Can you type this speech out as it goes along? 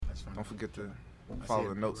Don't forget to follow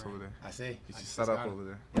the notes over there. I see. Get you set up over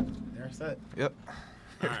there. Yep, they're set. Yep.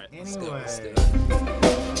 All right. Anyway. Let's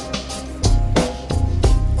go.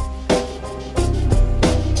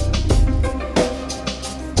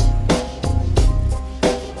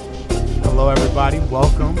 Hello, everybody.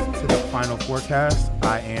 Welcome to the Final Forecast.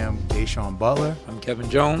 I am Deshaun Butler. I'm Kevin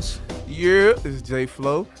Jones. Yeah, it's J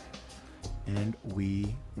Flow. And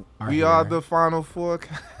we are the Final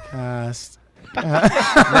Forecast.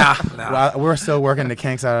 Nah. Well, we're still working the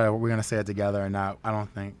kinks out. We're gonna say it together or not. I don't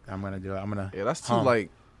think I'm gonna do it. I'm gonna. Yeah, that's too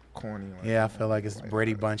corny. Yeah, I feel like it's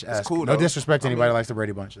Brady Bunch. It's cool. No disrespect to anybody who likes the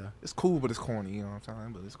Brady Bunch though. It's cool, but it's corny. You know what I'm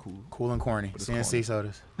saying? But it's cool. Cool and corny. CNC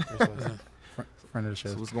sodas. Friend of the show.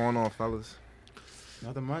 So what's going on, fellas?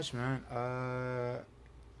 Nothing much, man.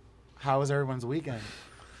 How was everyone's weekend?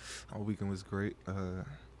 Our weekend was great.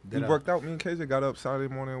 We worked out. Me and KJ got up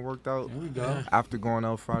Saturday morning and worked out. There we go. After going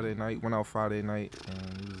out Friday night, went out Friday night,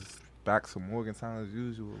 and we was back to Morgantown as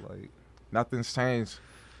usual. Like, nothing's changed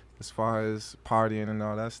as far as partying and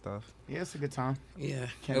all that stuff. Yeah, it's a good time. Yeah.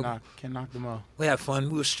 Can't knock them all. We had fun.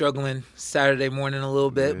 We were struggling Saturday morning a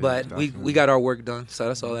little bit, Yeah, but definitely. we got our work done, so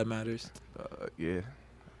that's all that matters. Yeah.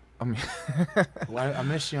 I mean, Well, I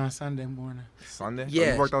missed you on Sunday morning. Sunday? Yeah,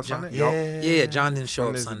 Oh, you worked out John- Sunday? Yeah, John didn't show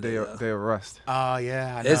up Sunday's Sunday. the day of rest. Oh,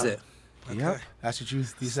 yeah. I know. Is it? Yep. That's what you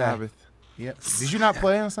said. Sabbath. Yep. Did you not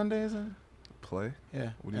play on Sundays? Play? Yeah. What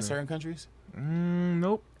do you In mean? certain countries?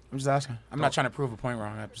 Nope. I'm just asking. I'm not trying to prove a point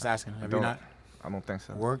wrong. I'm just asking. Have you not I don't think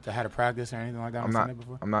so. worked or had a practice or anything like that I'm on not. Sunday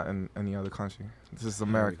before? I'm not in any other country. This is There we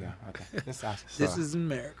America. go. Okay. Just asking. This is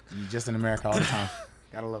America. You just in America all the time.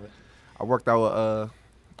 Gotta love it. I worked out with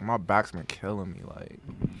my back's been killing me. Like,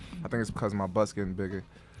 I think it's because my butt's getting bigger.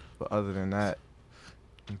 But other than that,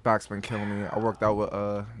 back's been killing me. I worked out with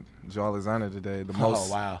Joe Alexander today. The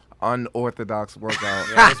most wow. unorthodox workout.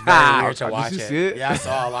 Yeah, it's very weird to watch Did you it. see it? Yeah, I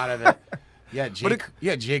saw a lot of it. Yeah,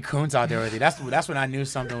 But Jay Kuntz out there with you. That's when I knew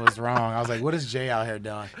something was wrong. I was like, what is Jay out here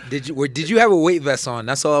doing? Did you have a weight vest on?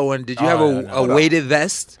 That's all I wanted. Did you have a weighted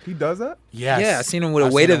vest? He does that? Yes. Yeah, I seen him with a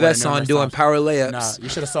I've seen weighted him with it vest on numerous doing times. power layups. Nah, you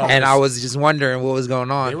should have saw And this. I was just wondering what was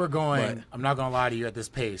going on. They were going, but- I'm not going to lie to you at this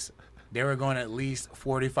pace. They were going at least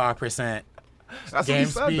 45% That's game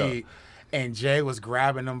what he said, speed. And Jay was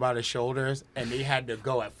grabbing them by the shoulders, and they had to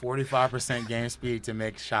go at 45% game speed to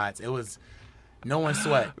make shots. It was no one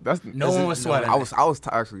sweat. No one was sweating. I was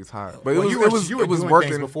actually tired, but Well, it you were was doing working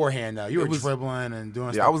things beforehand, though. You were It was- dribbling and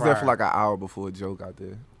doing stuff. Yeah, I was there for prior. like an hour before Joe got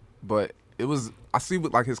there, but it was. I see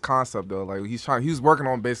what like his concept though. Like he was working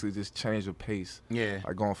on basically just change of pace. Yeah.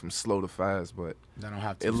 Like going from slow to fast, but I don't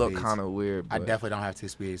have two it looked speeds. kind of weird. I But definitely don't have two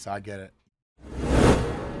speeds, so I get it.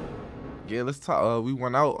 yeah, let's talk. We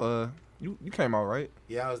went out. You came out, right?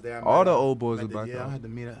 Yeah, I was there. All the old boys are back Yeah, I out. had to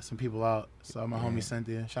meet some people out. So my homie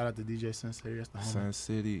Cynthia. Shout out to DJ Cynthia. That's the homie. Sun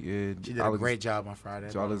City, yeah. She did a great job on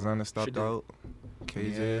Friday. Joe Alexander stopped did. out. KJ.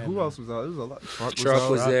 Yeah, Who man. else was out? It was a lot. Truck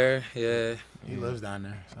was out. there. Yeah. He lives down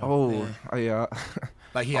there. So. Oh, yeah.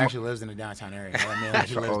 Like he actually lives in the downtown area. You know what I mean? Like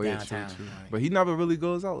he lives Oh, yeah, downtown. true. Like, But he never really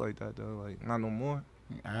goes out like that though. Like not no more.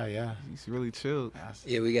 oh yeah. He's really chilled.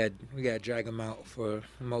 Yeah, we got to drag him out for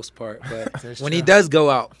the most part. But That's when true. he does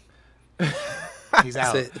go out, He's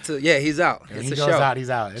out. yeah, he's out. When It's he a goes show. out, he's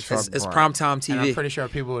out. It's, It's Right. primetime and I'm TV. pretty sure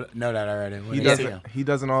people know that already. When He they see him. doesn't. He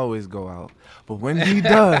doesn't always go out, but when he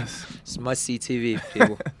does. It's must see TV,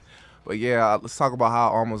 people. But yeah, let's talk about how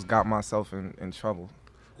I almost got myself in trouble.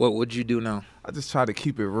 What would you do now? I just try to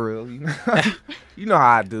keep it real. You know, you know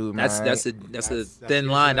how I do, man. That's a That's thin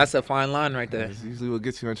line. That's a fine line right there. That's usually what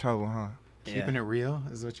gets you in trouble, huh? Keeping it real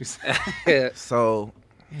is what you said. Yeah. So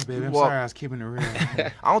Hey, baby, I'm Well- sorry I was keeping it real.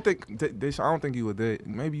 I don't think I don't think you were there.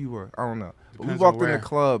 Maybe you were. I don't know. But we Depends walked on in the where.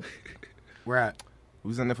 club. Where at? We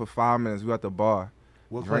was in there for 5 minutes. We were at the bar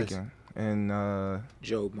What place? drinking and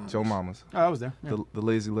Joe Mama. Joe Mama's, Oh, I was there. Yeah, the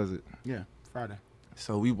Lazy Lizard. yeah Friday.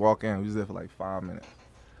 So we walk in. We was there for like 5 minutes.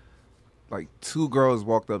 Like 2 girls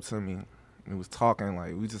walked up to me and was talking.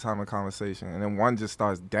 Like we just having a conversation, and then one just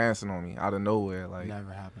starts dancing on me out of nowhere. Like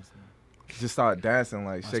Never happens to me. just started dancing,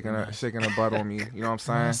 like Must shaking be her nice. shaking her butt on me. You know what I'm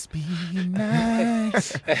saying? Must be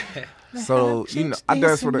nice. So you know, I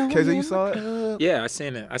danced with her. KJ, you saw it? Yeah, I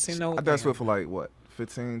seen it. I seen the whole I danced thing. with her for like what,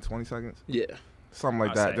 15, 20 seconds, Yeah. something like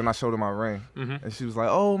I'll that. say. Then I showed her my ring, Mm-hmm. and she was like,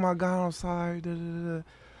 "Oh my God, I'm sorry." Da, da, da, da. I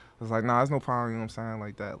was like, "Nah, there's no problem." You know what I'm saying?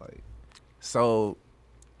 Like that, like. So,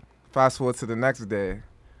 fast forward to the next day,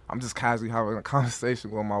 I'm just casually having a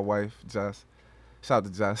conversation with my wife, Jess. Shout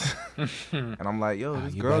out to Jess. And I'm like, yo,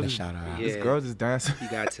 this you girl better just, shout her out. Yeah. this girl just danced. You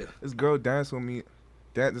got to. This girl danced with me,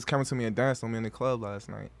 just came to me and danced with me in the club last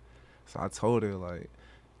night. So I told her, like,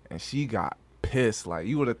 and she got pissed. Like,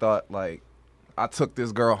 you would have thought, like, I took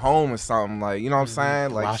this girl home or something. Like, you know what I'm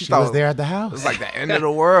saying? Like, While she was there at the house. It was like the end of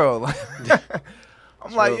the world. Like,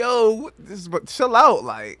 I'm like, yo, but chill out.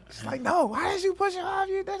 Like, she's like, no, why did you push it off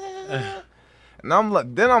you? And I'm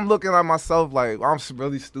looking at myself like, I'm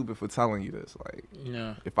really stupid for telling you this. Like,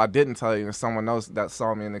 if I didn't tell you and someone else that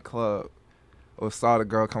saw me in the club or saw the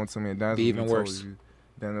girl come to me and dance with me, even worse.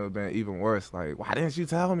 Then it would have been even worse. Like, why didn't you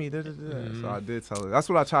tell me? So I did tell her. That's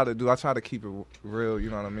what I try to do. I try to keep it real. You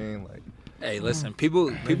know what I mean? Like, hey, listen, people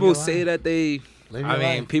say that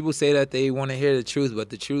people say that they want to hear the truth,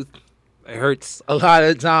 but the truth, it hurts a lot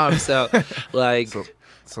of times. So, like,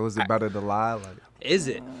 so is it better to lie? Like, is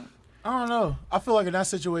it? I don't know. I feel like in that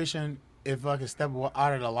situation, if I could step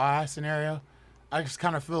out of the lie scenario, I just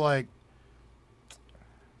kind of feel like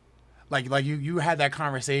you had that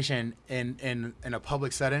conversation in a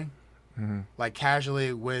public setting, like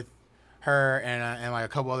casually with her and like a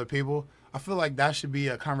couple other people. I feel like that should be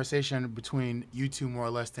a conversation between you two more or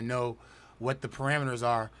less to know what the parameters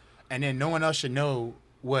are, and then no one else should know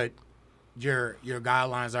what your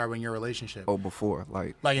guidelines are in your relationship. Oh, before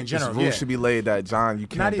like in general, rules should be laid that John, you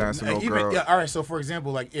can't dance with no girl. Yeah, all right. So for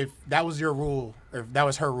example, like if that was your rule, or if that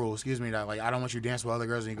was her rule, excuse me, that like I don't want you to dance with other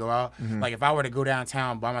girls when you go out. Like if I were to go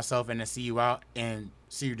downtown by myself and then see you out and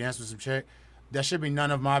see you dance with some chick, that should be none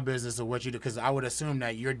of my business of what you do, because I would assume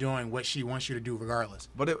that you're doing what she wants you to do regardless.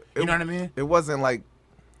 But you know what I mean? It wasn't like.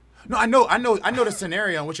 No, I know the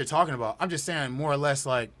scenario and what you're talking about. I'm just saying more or less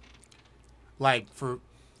like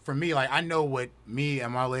for me, like I know what me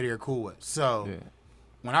and my lady are cool with. So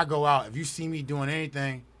when I go out, if you see me doing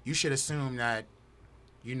anything, you should assume that,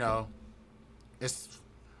 it's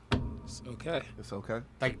okay. It's okay.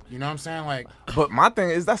 Like, you know what I'm saying? Like, but my thing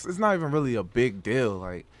is it's not even really a big deal.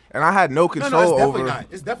 Like, and I had no control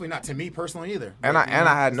It's definitely not to me personally either. And I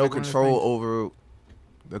had no control over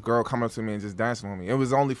the girl coming up to me and just dancing with me. It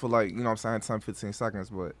was only for like, you know what I'm saying, 10, 15 seconds,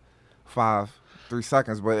 but 3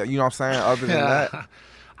 seconds. But you know what I'm saying? Other than that.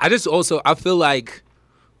 I feel like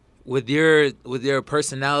with your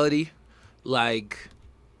personality, like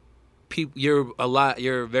you're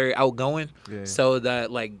very outgoing, so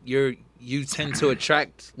that like you tend to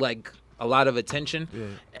attract like a lot of attention,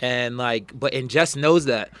 and Jess knows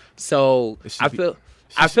that. So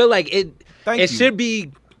I feel like it should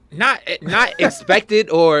be not expected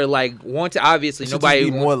or like wanted. Obviously, nobody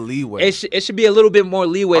should be more leeway. It should be a little bit more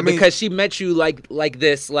leeway because she met you like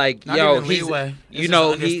this. Like, not yo, even he's leeway.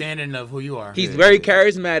 Understanding of who you are. He's very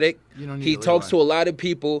charismatic. You don't need he talks to a lot of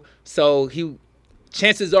people, so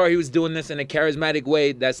chances are he was doing this in a charismatic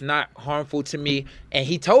way that's not harmful to me, and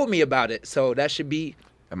he told me about it. So that should be.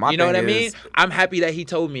 You know what I mean? I'm happy that he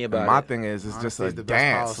told me about it. My thing is, it's just a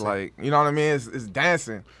dance. Like, you know what I mean? It's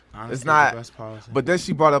dancing. Honestly, it's not. The best policy. But then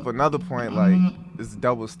she brought up another point, like, it's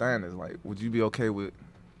double standards. Like, would you be okay with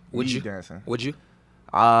dancing? Would you?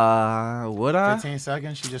 Would I? 15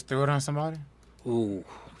 seconds, she just threw it on somebody? Ooh,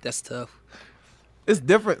 that's tough. It's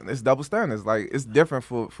different. It's double standards. Like, it's different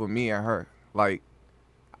for me and her. Like,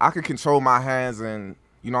 I could control my hands and,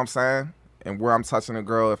 you know what I'm saying? And where I'm touching a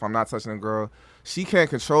girl, if I'm not touching a girl. She can't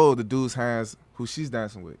control the dude's hands who she's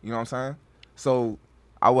dancing with. You know what I'm saying? So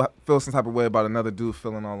I would feel some type of way about another dude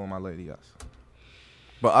feeling all on my lady, yes.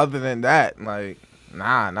 But other than that, like,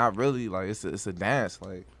 nah, not really. Like, it's a dance.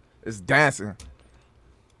 Like, it's dancing.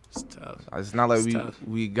 It's tough. It's not like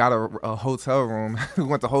we got a hotel room. We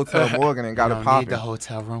went to Hotel Morgan and got it popping. Need the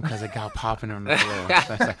hotel room because it got popping on the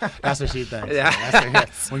floor. That's what she thinks. Yeah.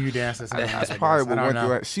 When you dance, that's probably what went through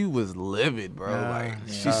her. She was livid, bro.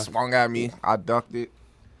 She swung at me. I ducked it.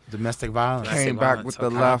 Domestic violence. Came back with the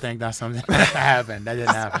left. I think that's something that happened. That didn't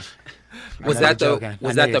happen. Was that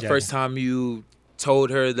the first time you told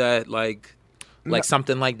her that like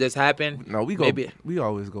something like this happened? No, we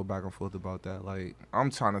always go back and forth about that. Like, I'm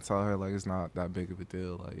trying to tell her like it's not that big of a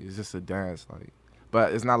deal. Like, it's just a dance. Like,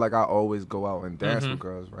 but it's not like I always go out and dance with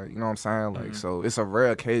girls, right? You know what I'm saying? Like, so it's a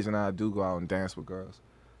rare occasion that I do go out and dance with girls.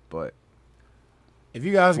 But if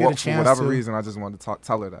you guys get a chance, for whatever reason, I just wanted to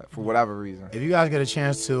tell her that. For whatever reason, if you guys get a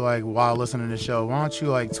chance to like while listening to the show, why don't you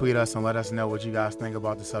like tweet us and let us know what you guys think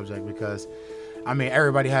about the subject? Because I mean,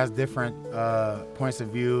 everybody has different points of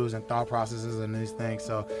views and thought processes and these things.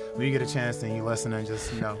 So when you get a chance and you listen and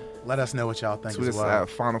just, let us know what y'all think tweet as well. Tweet us at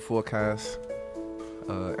Final Forecast,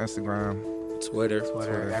 Instagram, Twitter,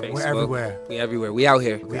 Facebook. We're everywhere. We everywhere. We out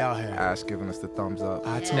here. Ash giving us the thumbs up.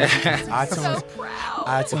 iTunes, so proud.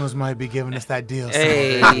 iTunes might be giving us that deal.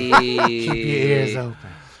 Hey. Keep your ears open.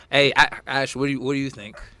 Hey, Ash, what do you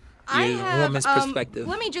think? Woman's perspective.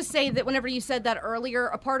 Let me just say that whenever you said that earlier,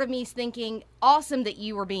 a part of me is thinking, awesome that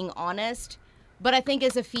you were being honest, But I think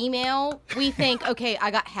as a female, we think, okay, I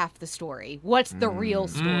got half the story. What's the real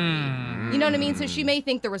story? You know what I mean? So she may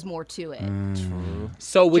think there was more to it. True.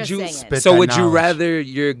 So would Just you? saying. So would you rather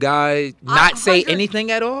your guy not say 100 anything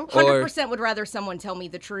at all? 100% would rather someone tell me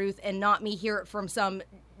the truth and not me hear it from some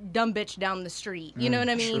dumb bitch down the street. You know what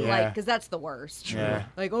I mean? True. Like, Yeah. because that's the worst. Yeah.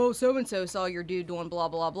 Like, oh, so-and-so saw your dude doing blah,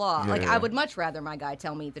 blah, blah. Like, Yeah. I would much rather my guy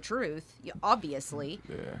tell me the truth, obviously.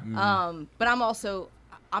 Yeah. But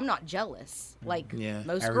I'm not jealous. Like, Yeah.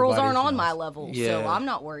 most girls aren't Everybody's on my jealous. level, Yeah. so I'm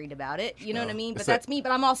not worried about it. You know what I mean? But It's that's me.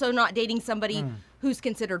 But I'm also not dating somebody who's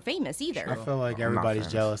considered famous either. I feel like not everybody's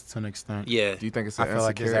famous. jealous to an extent. Yeah. Do you think it's I an feel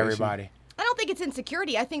like it's insecurity issue? everybody. I don't think it's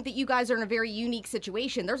insecurity. I think that you guys are in a very unique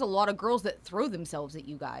situation. There's a lot of girls that throw themselves at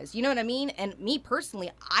you guys. You know what I mean? And me personally,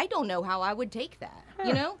 I don't know how I would take that.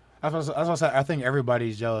 You know? I was gonna say, I think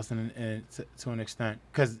everybody's jealous to an extent.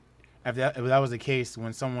 Because if that was the case,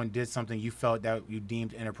 when someone did something you felt that you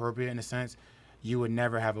deemed inappropriate in a sense, you would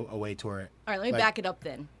never have a way toward it. All right, let me Like- back it up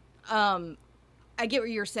then. I get what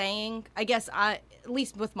you're saying. I guess at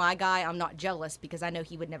least with my guy, I'm not jealous because I know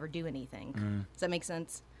he would never do anything. Does that make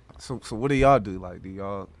sense? So what do y'all do? Like, do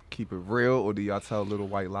y'all keep it real or do y'all tell little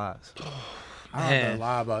white lies? I don't have to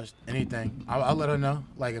lie about anything. I'll let her know.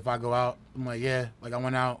 Like, if I go out, I'm like, yeah. Like, I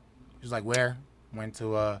went out. She's like, where? Went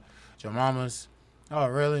to your mama's. Oh,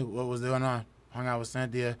 really? What was going on? Hung out with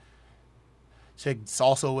Cynthia. Chick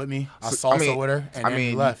salsa with me. I salsa with her, and then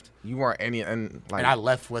we left. You weren't and I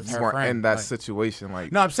left with you her weren't friend. in that Like- situation.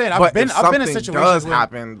 Like, No, I'm saying but I've been if in something situations does where-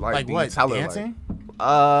 happen. Like, do you what? tell her, Dancing?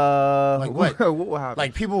 like what? what will happen?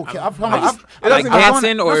 Like people, it I've doesn't Like even-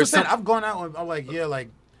 dancing or something? I've gone out with, I'm like, yeah, like,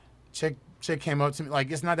 chick came up to me, like,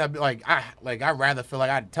 it's not that, I'd rather feel like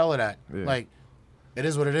I'd tell her that, Yeah. like, it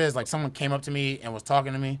is what it is. Like, someone came up to me and was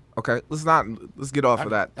talking to me. Okay, let's get off of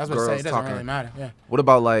that. That's what I say. Girls It doesn't talking. really matter. Yeah. What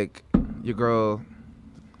about like your girl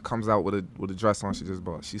comes out with a dress on she just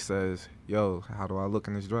bought? She says, "Yo, how do I look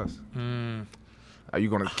in this dress?" Are you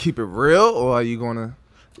gonna keep it real or are you gonna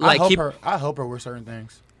Like I help her with certain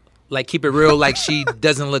things. like keep it real, like she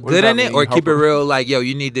doesn't look What does good that in it, mean, or help keep it her? real, like yo,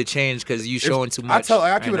 you need to change because you showing too much.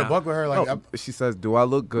 I keep right it a now. buck with her. Like, No, she says, "Do I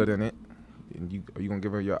look good in it?" And are you gonna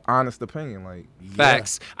give her your honest opinion? Like,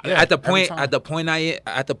 Facts. Yeah, at the every point, time.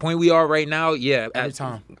 at the point we are right now, yeah. Every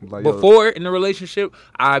time. like yo, Before in the relationship,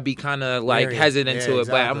 I'd be kind of like Married. hesitant Yeah, to it,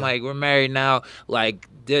 but I'm exactly. like, we're married now. Like,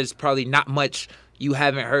 there's probably not much you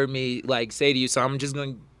haven't heard me like say to you, so I'm just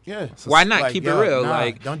gonna. Yeah. Why not Like, keep yo, it real? nah,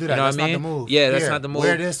 like, don't do you that. know That's what I mean? not the move. Yeah, that's Here, not the move.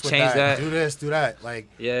 Wear this with Change that. Do this, do that. Like,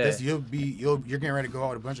 Yeah. this, you're getting ready to go out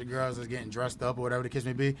with a bunch of girls that's getting dressed up or whatever the case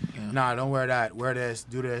may be. Nah, don't wear that. Wear this,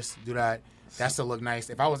 do that. That's to look nice.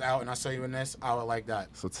 If I was out and I saw you in this, I would like that.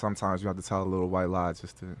 So sometimes you have to tell a little white lie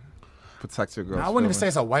just to protect your girl. I wouldn't even say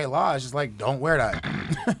it's a white lie. It's just like, don't wear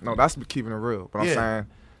that. No, that's keeping it real. But Yeah. I'm saying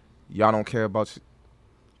y'all don't care about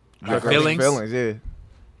your Our girl's feelings? Yeah.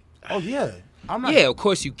 Oh, yeah. I'm not. Yeah, of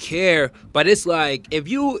course you care, but it's like if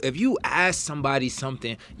you ask somebody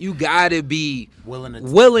something, you gotta be willing to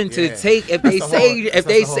to take. If they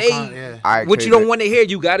say All right, what you KJ. don't want to hear,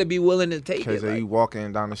 you gotta be willing to take it. KJ, you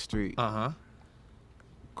walking down the street,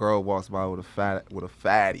 girl walks by with a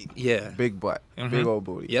fatty, Yeah. big butt, big old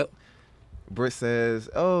booty. Yep. Britt says,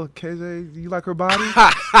 "Oh, KJ, you like her body?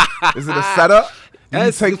 Is it a setup? Do you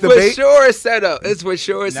That's take the for bait? sure a setup. It's for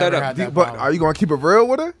sure a Never setup. had that But problem. are you gonna keep it real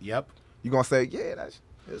with her? Yep. You gonna say, yeah,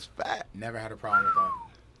 it's fat? Never had a problem with that.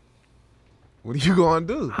 What are you gonna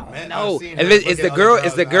do? Man, No. I've seen If her is look the at girl other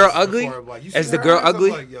is the girls' girl eyes ugly? before, like, you Is see the her girl eyes? I'm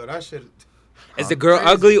ugly? like, yo, that shit. Is the girl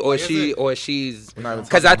Crazy. ugly or Like, is she's? We're not even 'Cause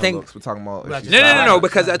talking I about think- looks. We're talking about. Like, if she's just- fat. No.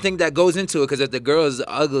 Because I think that goes into it. Because if the girl is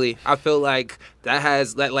ugly, I feel like that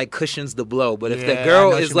has that like cushions the blow. But if the Yeah, I girl know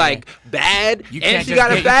what is you like bad You and can't she just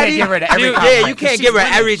got a get- fatty, you can't give her the every yeah, compliment. you can't She's give her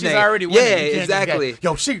winning. everything. She's already winning. Yeah, You can't just exactly. get,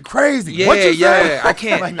 yo, she crazy. Yeah, What you say? I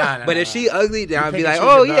can't. Like, nah, but if she ugly, then I'd be pick like, and choose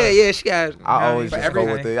oh your yeah, battles. yeah, she got. I always For just go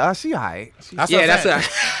everything. with it. She alright. That's Yeah, what I'm that's saying.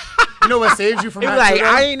 what. You know what saves you from He that? be like, too, though?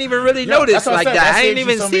 I ain't even really Yo, noticed that's what I'm like saying. that. I saves ain't you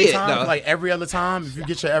even so see many it times, though. Like every other time, if you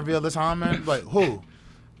get your every other time, man, like who?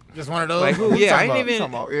 Just one of those. Like, who? What you Yeah, I talking ain't about?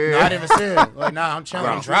 even- Talking about, No, I yeah. didn't even see it. Like, nah, I'm chilling.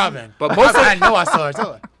 I'm driving. But most of- I know I saw it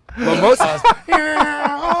too. But most,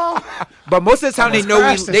 but most of the time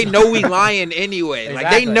Almost they crashed know we lying anyway. Like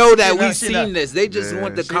they Exactly. know that She know- we've she seen know. this. They just Yeah.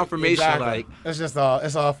 want the She- confirmation. Exactly. Like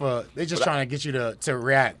It's all for. They just trying to get you to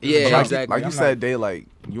react. Yeah, But like, exactly. Like you I'm said, they like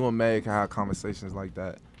you and Meg can have conversations like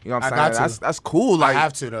that. You know what I'm I saying? got to. That's cool. Like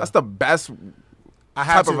have to, though. that's the best. I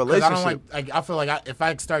have type to, of 'cause I don't relationship. I feel like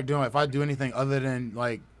if I do anything other than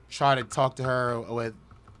like try to talk to her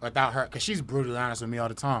without her, because she's brutally honest with me all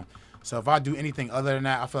the time. So if I do anything other than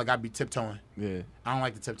that, I feel like I'd be tiptoeing. Yeah. I don't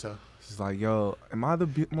like to tiptoe. She's like, yo, am I the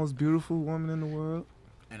most beautiful woman in the world?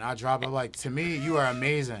 and I drop it like, to me, you are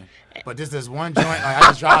amazing. But this one joint,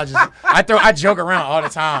 like I joke around all the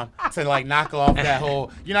time to like knock off that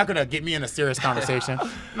whole. You're not gonna get me in a serious conversation.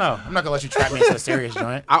 No, I'm not gonna let you trap me into a serious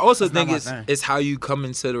joint. I also think it's how you come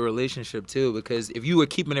into the relationship too, because if you were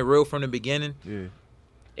keeping it real from the beginning,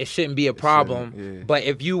 it shouldn't be a problem. Yeah. But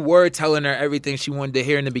if you were telling her everything she wanted to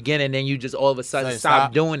hear in the beginning, then you just all of a sudden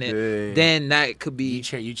stop doing it, then that could be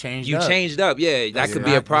you changed up. Yeah, that could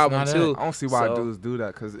be a problem too. I don't see why dudes do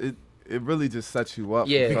that, because it really just sets you up.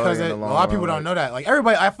 Yeah, because a lot of people don't know that. Like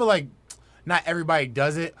everybody, I feel like not everybody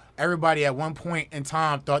does it. Everybody at one point in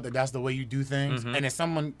time thought that that's the way you do things, and then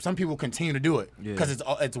some people continue to do it because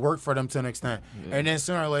it's worked for them to an extent. And then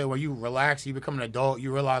sooner or later, when you relax, you become an adult,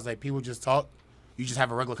 you realize like people just talk. You just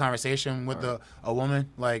have a regular conversation with a woman.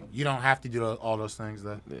 Like you don't have to do all those things.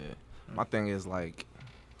 Though. Yeah. My thing is like,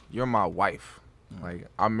 you're my wife. Like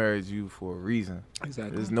I married you for a reason.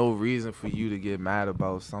 Exactly. There's no reason for you to get mad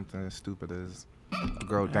about something as stupid as a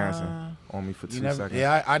girl dancing on me for 2 seconds.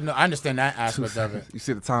 Yeah, I understand that aspect of it. You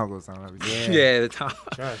see the time goes down every day. Yeah,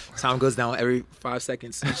 the time goes down every 5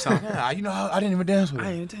 seconds each time. Yeah, you know how I didn't even dance with her.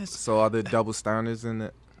 I didn't dance. So are there double standards in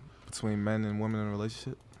it between men and women in a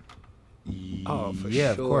relationship? Oh, for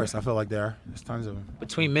yeah, sure. Of course. I feel like there are. There's tons of them.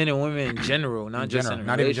 Between men and women in general, not just in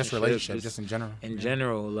not even just relationships, just in general. In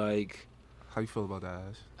general, like. How you feel about that,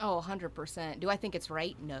 Ash? Oh, 100%. Do I think it's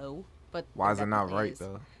right? No. But why is it not right,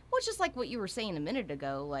 though? Well, it's just like what you were saying a minute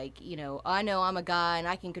ago. Like, I know I'm a guy and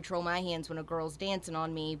I can control my hands when a girl's dancing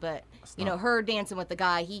on me, but, her dancing with the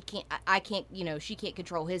guy, I can't, she can't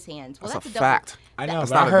control his hands. Well, that's a fact. I know,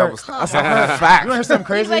 that's not a double that's a fact. You want to hear something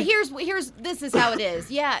crazy? But this is how it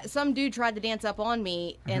is. Yeah, some dude tried to dance up on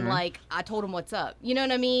me and, like, I told him what's up. You know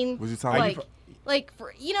what I mean? Was you talking what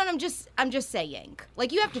I'm just saying.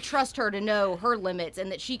 Like, you have to trust her to know her limits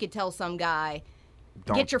and that she could tell some guy,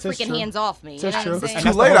 get your freaking hands off me. That's true. It's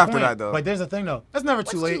too late after that, though. Like, there's a thing, though. That's never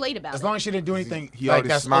too late. What's too late about as long as she didn't do anything. He already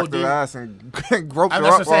smacked her ass and groped her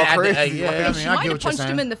up all crazy. Yeah, she I might get have what you're punched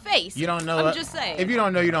saying. him in the face. You don't know. I'm just saying. If you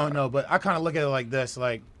don't know, you don't know. But I kind of look at it like this,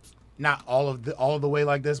 like, not all of the way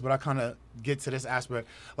like this, but I kind of get to this aspect.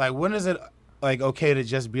 Like, when is it, like, okay to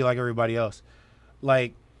just be like everybody else?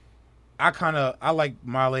 Like, I like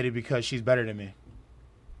my lady because she's better than me.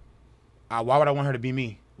 Why would I want her to be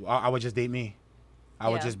me? I would just date me. I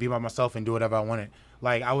would just be by myself and do whatever I wanted.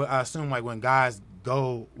 Like, I assume, like, when guys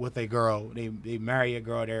go with a girl, they marry a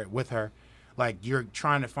girl, they're with her, like, you're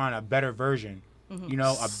trying to find a better version,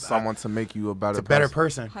 someone to make you a better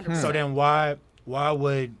person. 100%. So then why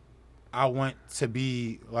would I want to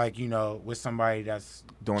be, like, with somebody that's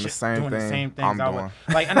doing the same things I'm doing?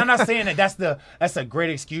 Like, and I'm not saying that that's a great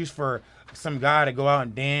excuse for some guy to go out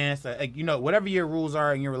and dance. Like, whatever your rules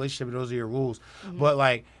are in your relationship, those are your rules. But,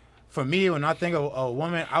 like, for me, when I think of a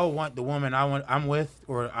woman, I would want the woman I'm with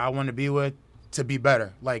or I want to be with to be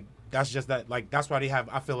better. Like, that's just that. Like, that's why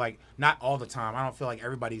I feel like, not all the time. I don't feel like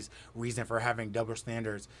everybody's reason for having double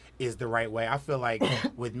standards is the right way. I feel like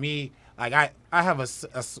with me, like, I have a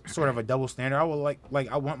sort of a double standard. I would like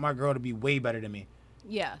I want my girl to be way better than me.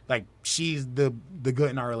 Yeah. Like, she's the good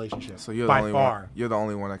in our relationship. So you're by the only far. one. You're the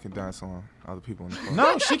only one that can dance on other people in the club.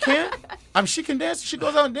 No, she can't. She can dance. She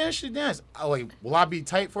goes out and dance. She dance. Oh, wait, will I be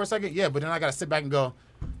tight for a second? Yeah, but then I gotta sit back and go,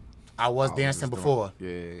 I was dancing before.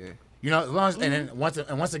 Yeah. As long as and then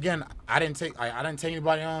once again, I didn't take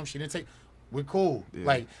anybody home. She didn't take. We're cool. Yeah.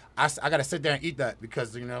 Like, I gotta sit there and eat that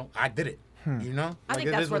because I did it. I think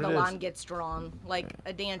that's where the line gets drawn. Like,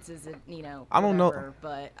 a dance is, I don't know,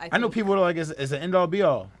 but I know people are like, it's an end all be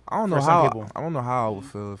all. I don't know how I would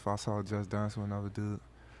feel if I saw Jess dance with another dude.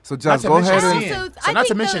 So just go ahead and not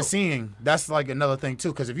to mention seeing. That's like another thing too,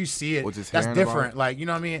 because if you see it, that's different. Like, you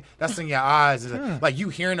know what I mean? That's in your eyes. Like, you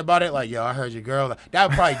hearing about it, like, yo, I heard your girl. Like, that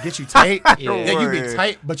would probably get you tight. Yeah, you be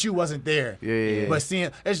tight, but you wasn't there. Yeah. But seeing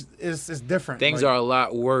it's different. Things are a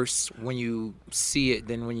lot worse when you see it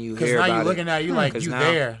than when you hear about it. Because now you're looking at it, you like you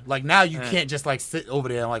there. Like, now you can't just like sit over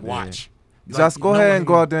there and like watch. Just go ahead and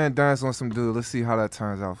go out there and dance on some dude. Let's see how that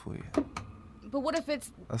turns out for you. But what if it's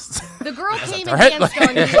the girl came and danced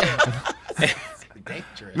on you?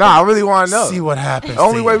 Dangerous. Nah, I really want to know. See what happens. The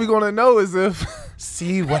only way we're gonna know is if.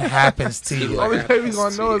 See what happens to you. The only way we're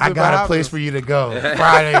gonna know is I got a place for you to go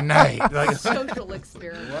Friday night. Like, social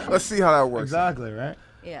experiment. Let's see how that works. Exactly, right?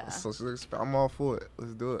 Yeah. Social experiment. I'm all for it.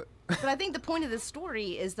 Let's do it. But I think the point of the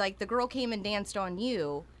story is, like, the girl came and danced on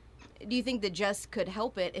you. Do you think that Jess could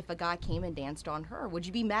help it if a guy came and danced on her? Would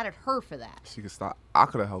you be mad at her for that? She could stop. I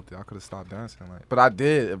could have helped it. I could have stopped dancing. But I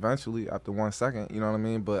did eventually after 1 second. You know what I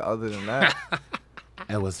mean? But other than that,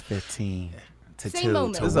 it was 15 to Same 2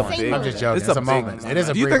 moment. to 1. I'm just joking. It's a moment. It is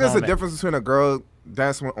a Do you brief think it's a moment. difference between a girl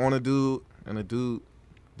dancing on a dude and a dude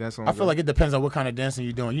Dance on I feel like it depends on what kind of dancing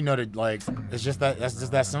you're doing. You know that like it's just that that's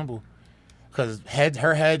just that simple. Cause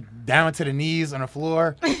her head down to the knees on the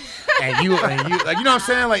floor, and you like you know what I'm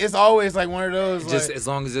saying? Like it's always like one of those. Just like, as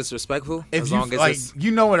long as it's respectful. if as you long as like, it's,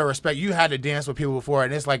 you know what to respect. You had to dance with people before,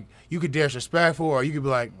 and it's like you could dance respectful, or you could be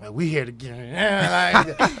like, well, "We here to get,"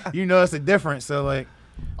 like, you know, it's a difference. So like,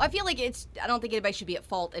 Well, I feel like I don't think anybody should be at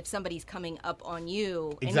fault if somebody's coming up on you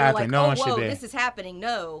and Exactly, you're like, no oh, one should whoa, be. this is happening.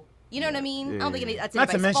 No. You know what I mean? I don't think that's not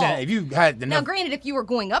to anybody's mention fault. if you had enough. Now, granted, if you were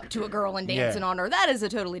going up to a girl and dancing on her, that is a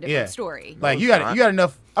totally different story. Like you got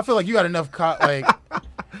enough. I feel like you got enough. Like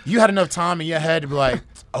you had enough time in your head to be like,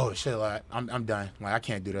 oh shit, like I'm done. Like I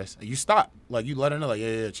can't do this. You stop. Like you let her know, like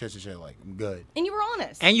chill. Like I'm good. And you were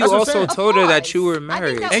honest. and you That's what I'm also saying. told her that Applause. you were I think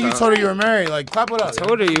married. that And you was told her you right. were married. Like clap it up.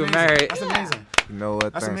 told her you were married. That's amazing. You know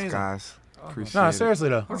what? That's Thanks, amazing. guys. Appreciate No, it. seriously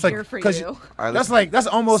though. We're It's like here for 'cause you. All right, that's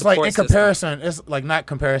almost like Support in system. comparison. It's like not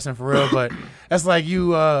comparison for real, but that's like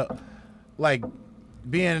you like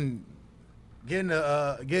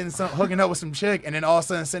getting some hooking up with some chick and then all of a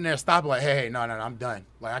sudden sitting there stopping like, hey, no, I'm done.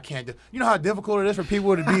 Like I can't do. You know how difficult it is for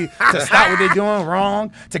people to stop what they're doing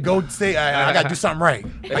wrong to go say I gotta do something right.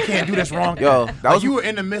 I can't do this wrong. Yo, Like, that was you were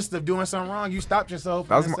in the midst of doing something wrong. You stopped yourself.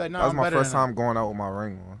 That was and my, said, no, that was I'm my better first than that. time going out with my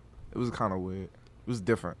ring on. It was kind of weird. It was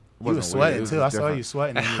different. It You was wasn't weird. It sweating was too. just I saw different. you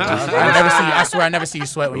sweating. I never see you. I swear I never see you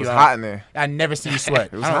sweat It when was you hot in there. I never see you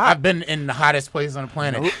sweat. It was hot. I've been in the hottest places on the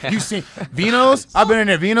planet. You seen Vino's? I've been in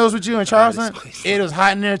there Vino's with you in Charleston. place. It was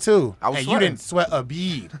hot in there too. I was and you sweating. didn't sweat a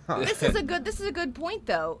bead. This is a good point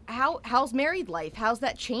though. How's married life? How's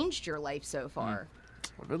that changed your life so far?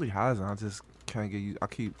 It really hasn't. I just can't get you. I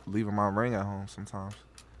keep leaving my ring at home sometimes.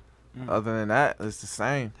 Other than that, it's the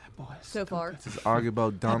same. So far. Just argue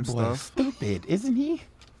about dumb stuff. Stupid, isn't he?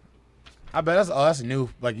 I bet that's new.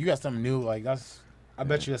 Like you got something new. Like I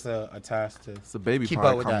bet you that's a task to. It's a baby Keep up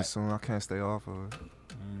probably with coming that. soon. I can't stay off of it.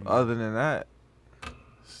 Other than that,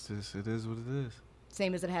 it's just it is what it is.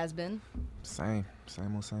 Same as it has been. Same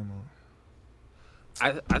old.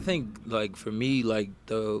 I think like for me like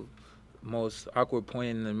the most awkward point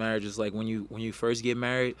in the marriage is like when you first get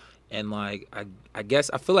married and like I guess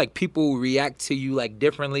I feel like people react to you like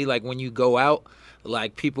differently like when you go out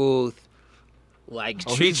like people like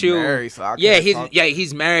treat he's you married, so I can't talk-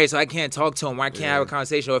 he's married so I can't talk to him I can't have a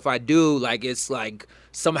conversation or if I do like it's like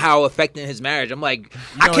somehow affecting his marriage. I'm like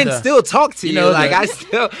I know can the- still talk to you, know like the- I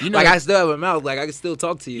still like I still have a mouth like I can still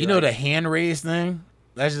talk to you. You know like, the hand raise thing?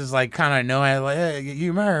 That's just like kind of knowing like, hey,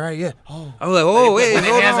 you married, right? Yeah. Oh. I'm like oh wait Put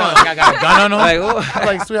their hold hands on. on, like, I got a gun on them. like oh, I'm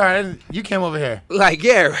like, sweetheart, you came over here. like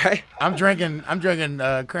yeah right. I'm drinking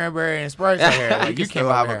cranberry and Sprite out here. Like, You you can came still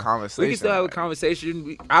have over a here. conversation. We can still have a like,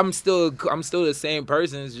 conversation. I'm still the same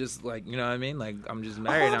person. It's just like you know what I mean. Like I'm just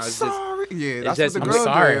married I'm now. It's sorry. Yeah, that's just- what the I'm girl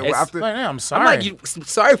sorry. did. It's- After, Like, yeah, I'm just. sorry. I'm like, you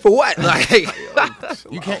sorry for what? Like,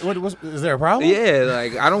 You can't. What is there a problem? yeah,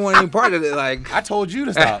 like I don't want any part of it. Like, I told you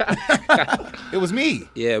to stop. It was me.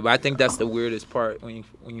 yeah, but I think that's the weirdest part when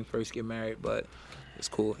you first get married. But it's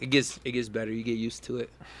cool. It gets better. You get used to it.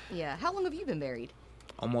 Yeah. How long have you been married?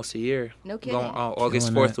 Almost a year. No kidding. August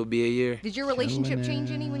Killing 4th it. will be a year. Did your relationship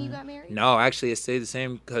change any when you got married? No, actually, it stayed the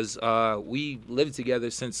same because we lived together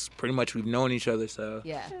since pretty much we've known each other. So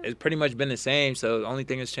Yeah. it's pretty much been the same. So the only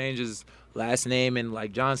thing that's changed is last name and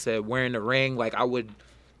like John said, wearing the ring. Like I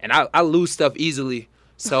I lose stuff easily.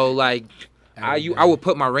 So like I would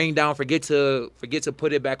put my ring down, forget to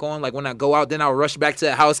put it back on. Like when I go out, then I'll rush back to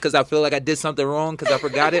the house because I feel like I did something wrong because I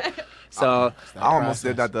forgot it. So I almost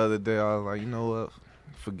did that the other day. I was like, you know what?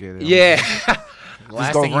 Forget it. yeah,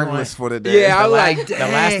 Just go ringless for the day. yeah. I'm like, The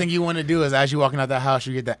last thing you want to do is as you walking out that house,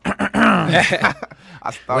 you get that.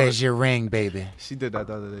 I started. Where's your ring, baby? She did that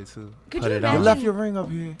the other day too. Could Put you it on. You imagine left your ring up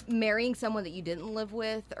here. marrying someone that you didn't live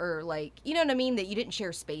with, or like, you know what I mean, that you didn't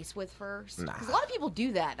share space with first? Nah. Because a lot of people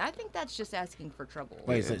do that. I think that's just asking for trouble.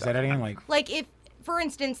 Wait, say that again? Like, Like if, for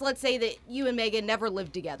instance, let's say that you and Megan never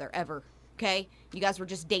lived together ever. Okay, you guys were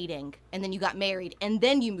just dating, and then you got married, and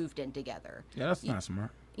then you moved in together. yeah, that's not smart.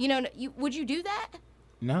 You know, would you do that?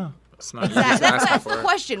 No. it's not, you're just asking That's for the it.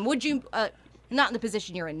 question. Would you? Not in the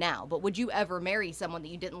position you're in now, but would you ever marry someone that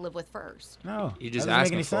you didn't live with first? No. You just That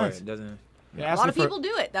doesn't make asking any for sense. it. Doesn't. You're A lot asking of for- people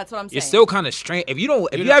do it. That's what I'm saying. You're still kind of strange. If you don't,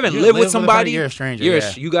 if You you haven't don't lived with live with a somebody, you're a stranger,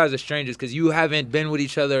 yeah. you guys are strangers because you haven't been with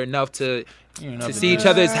each other enough to You know, to see each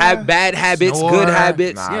other's bad habits, Snore. good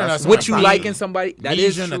habits, Nah, Yeah, that's what you not like me. in somebody. That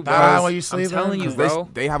Knees is in the true, thigh bro. while you I'm sleeping. telling you, Cause bro.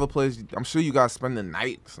 They have a place. I'm sure you guys spend the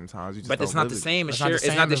night sometimes. You just But it's don't not live the it. same as It's not the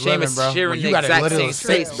sharing. It's not the as same living, as bro. sharing When the you gotta exact literally same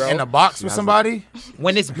sit space, bro. in a box with somebody.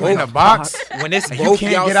 When it's You in both a box. when it's You both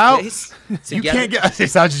can't y'all get out? space You together, can't get. It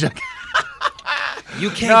sounds joking. you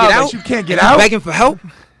can't No, get but out. you can't get and I'm out. begging for help.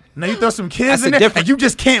 Now you throw some kids That's in a there, different- and you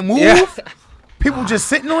just can't move. Yeah. people just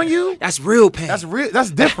sitting on you. That's real pain. That's real.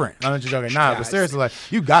 That's different. I'm not just joking. Nah, but seriously, like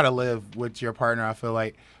you gotta live with your partner. I feel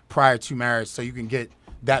like prior to marriage, so you can get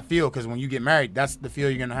that feel. Because when you get married, that's the feel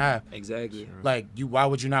you're gonna have. Exactly. Like why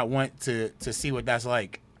would you not want to see what that's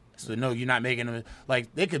like? So no, you're not making them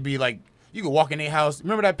like they could be like you could walk in their house.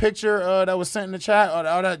 Remember that picture that was sent in the chat?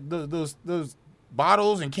 All that those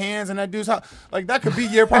bottles and cans in that dude's house. Like that could be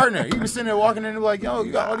your partner. You be sitting there walking in and be like, yo,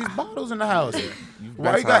 you got all these bottles in the house. You've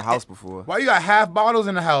been to our house before. Why you got half bottles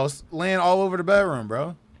in the house laying all over the bedroom,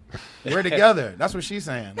 bro? We're together. That's what she's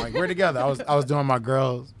saying. Like we're together. I was doing my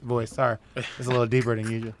girl's voice. Sorry, it's a little deeper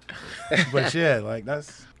than usual. But yeah, like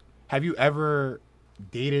that's. Have you ever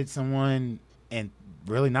dated someone and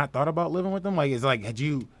really not thought about living with them? Like it's like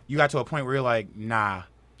you got to a point where you're like, nah.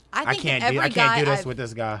 I can't do this with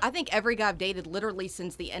this guy. I think every guy I've dated, literally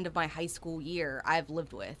since the end of my high school year, I've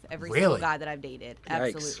lived with every single guy that I've dated.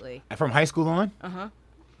 Absolutely. From high school on? Uh-huh.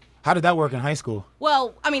 How did that work in high school?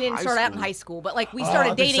 Well, I mean, it didn't start out in high school, but like we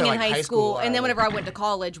started dating in high school, and then whenever I went to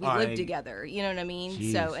college, we lived together. You know what I mean?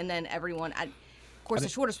 Geez. So, and then everyone. Of course, the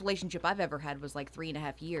shortest relationship I've ever had was like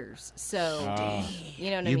 3.5 years. So, you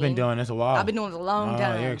know what I mean? You've been doing this a while. I've been doing it a long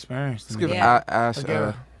time. You're experienced. Let's give Ash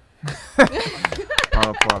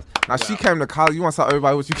applause. Now she came to college. You want to tell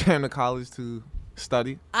everybody what you came to college to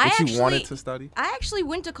study? What you wanted to study? I actually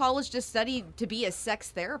went to college to study to be a sex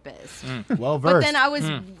therapist. Well versed. But then I was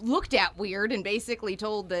looked at weird and basically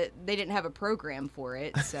told that they didn't have a program for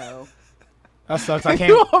it. So that sucks. I Can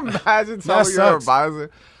can't you imagine telling your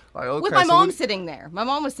advisor? Like, okay, with my mom sitting there. My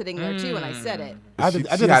mom was sitting there too, and I said it. I did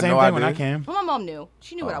the same thing when I came. Well, my mom knew.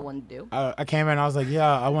 She knew what I wanted to do. I came in, I was like,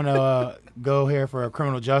 yeah, I want to go here for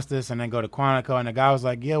criminal justice and then go to Quantico. And the guy was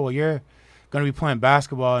like, yeah, well, you're going to be playing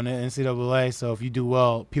basketball in the NCAA. So if you do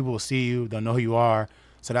well, people will see you. They'll know who you are.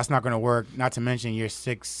 So that's not going to work. Not to mention you're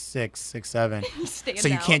 6'6", 6'7". So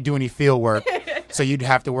you can't do any field work. So you'd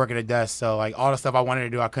have to work at a desk. So like all the stuff I wanted to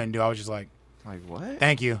do, I couldn't do. I was just like what?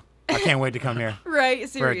 Thank you. I can't wait to come here. Right,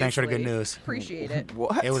 seriously. Thanks for the good news. Appreciate it.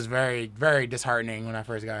 What? It was very, very disheartening when I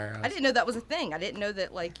first got here. I didn't know that was a thing. I didn't know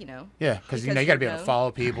that, Yeah, because you got to be able to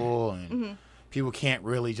follow people, and people can't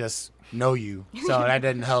really just know you. So that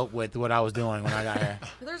didn't help with what I was doing when I got here.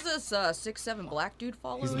 There's this 6'7" black dude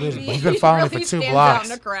following me. He's been following me for 2 blocks. Out in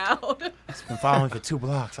the crowd. He's been following me for 2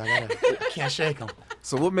 blocks. I can't shake him.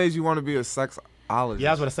 So what made you want to be a sexologist? Yeah,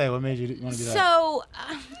 I was going to say, what made you want to do that? So,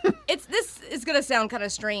 this is gonna sound kind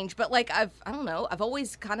of strange, but like I don't know, I've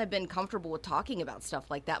always kind of been comfortable with talking about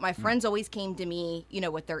stuff like that. My friends always came to me,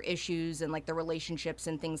 with their issues and like their relationships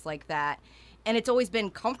and things like that. And it's always been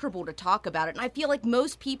comfortable to talk about it. And I feel like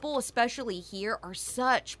most people, especially here, are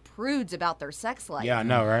such prudes about their sex life. Yeah, I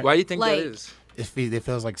know, right? Why do you think that is? It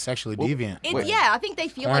feels like sexually deviant. I think they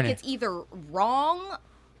feel like it's either wrong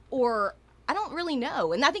or I don't really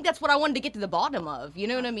know. And I think that's what I wanted to get to the bottom of. You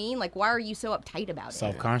know what I mean? Like, why are you so uptight about it?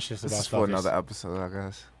 Self-conscious about stuff. This is for another episode, I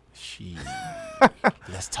guess.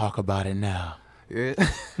 Let's talk about it now. Yeah.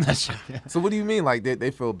 So what do you mean? Like,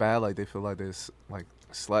 they feel bad? Like, they feel like they're, like,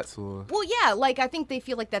 sluts or... Well, yeah. Like, I think they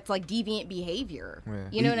feel like that's, like, deviant behavior. Yeah.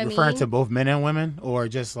 You know what I mean? Referring to both men and women? Or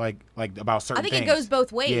just, like about certain things? I think it goes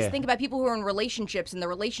both ways. Yeah. Think about people who are in relationships and the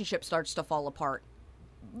relationship starts to fall apart.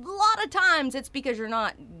 A lot of times it's because you're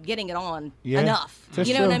not getting it on enough.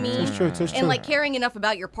 You know what I mean? It's true. And like caring enough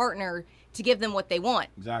about your partner to give them what they want.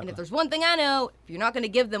 Exactly. And if there's one thing I know, if you're not going to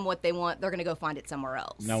give them what they want, they're going to go find it somewhere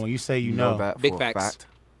else. Now, when you say you know that big facts. Fact.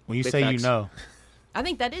 When you say you know. I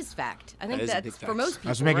think that is fact. I think that's for most people,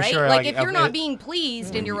 I was making right? Sure, like if you're not being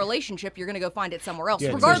pleased in your relationship, you're going to go find it somewhere else,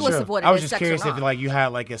 regardless of what it is. I was just curious if like you had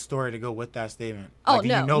like a story to go with that statement. Oh, like,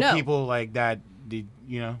 no, you know people like that,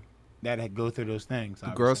 that go through those things.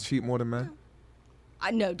 Do girls cheat more than men?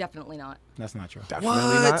 No, definitely not. That's not true. Definitely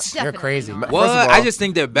not. Definitely You're crazy. Not. What? I just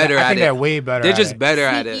think they're better at it. I think they're way better. They're just better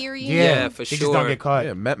at it. Yeah, for sure. They sure. just don't get caught.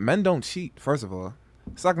 Yeah, men don't cheat. First of all.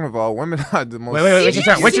 Second of all, women are the most. Wait. Wait your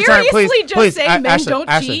turn. Wait your turn, please. Just say men don't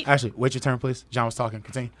cheat. Ashley, wait your turn, please. John was talking.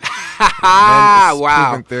 Continue. Wow.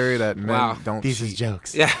 Proven theory that men don't These cheat. is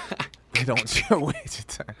jokes. Yeah. They don't cheat. Wait your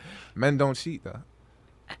turn. Men don't cheat, though.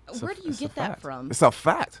 Where do you get that from? It's a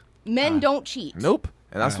fact. Men don't cheat. Nope.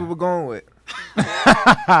 And that's what we're going with.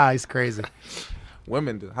 He's crazy.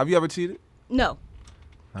 Women do. Have you ever cheated? No.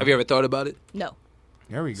 Have you ever thought about it? No.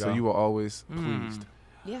 There we go. So you were always pleased.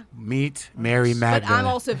 Yeah. Meet Mary Magdalene. But I'm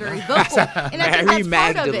also very vocal. And I think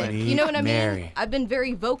that's part of it. You know what I mean? Mary. I've been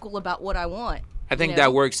very vocal about what I want. I think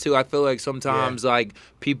that works too. I feel like sometimes like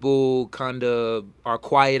people kind of are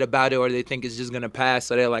quiet about it, or they think it's just gonna pass.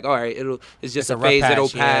 So they're like, all right, it's just a phase. It'll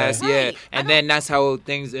pass. Yeah. Right. And then that's how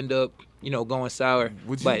things end up going sour.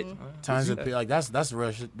 But tons of like that's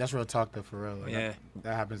real talk though, for real. Like, yeah,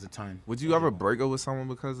 that happens a ton. Would you ever break up with someone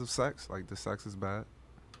because of sex? Like the sex is bad?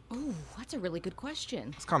 Ooh, that's a really good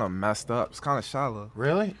question. It's kind of messed up. It's kind of shallow.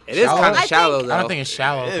 Really? It is kind of shallow, though. I don't think it's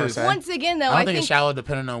shallow per se. Once again, though, I don't think it's shallow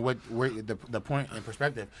depending on where the point and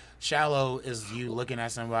perspective. Shallow is you looking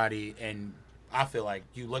at somebody, and I feel like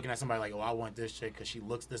you looking at somebody like, oh, I want this chick because she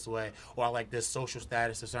looks this way, or I like this social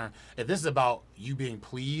status or something. If this is about you being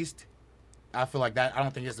pleased, I feel like that. I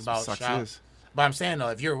don't think it's about shallow. But I'm saying though,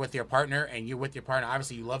 if you're with your partner and you're with your partner,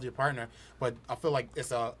 obviously you love your partner, but I feel like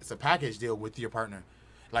it's a package deal with your partner.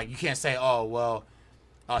 Like, you can't say, oh, well,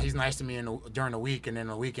 he's nice to me during the week, and then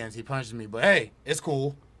on the weekends he punches me. But, hey, it's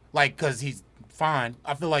cool. Like, because he's fine.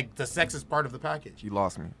 I feel like the sex is part of the package. You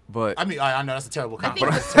lost me. But I mean, I know that's a terrible comment.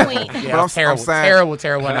 I think the point. Yeah, but I'm saying, terrible.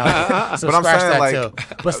 So but I'm saying, that like,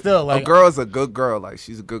 too. But still, like, a girl is a good girl. Like,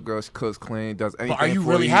 she's a good girl. She cooks clean, does anything are you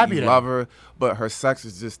for really you. happy You then? love her, but her sex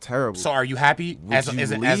is just terrible. So are you happy? Would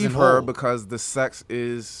you leave her because the sex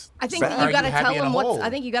is I think bad? that you got to tell him whole? I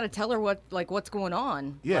think you got to tell her what's going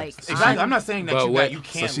on. Yeah, like, exactly. I'm not saying that you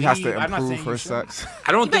can't. So she has to leave. I'm not improve saying her you sex.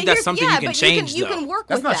 I don't think that's something you can change, You can work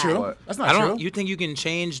with That's that. not true. That's not true. You think you can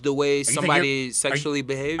change the way somebody sexually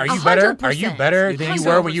behaves? Are you better? 100%. Are you better than you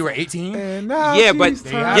were when you were 18? Yeah, but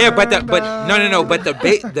no. But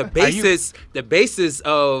the basis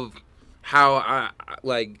of how I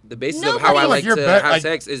like the basis of how I like to have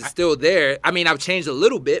sex is still there. I mean, I've changed a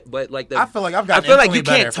little bit, but like I feel like I've gotten. I feel like you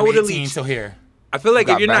can't totally till here. I feel like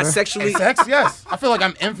if you're not sexually sex, yes, I feel like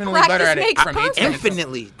I'm infinitely better at it from 18.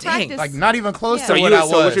 Infinitely, dang, like not even close to so what I was.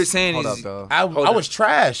 So what you're saying is, I was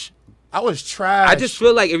trash. I was trash. I just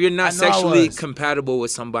feel like if you're not sexually compatible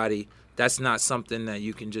with somebody, that's not something that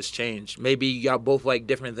you can just change. Maybe y'all both like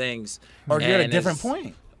different things, or you're at a different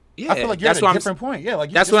point. Yeah, I feel like you're at a different point. Yeah,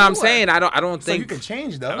 like that's what I'm saying. I don't think you can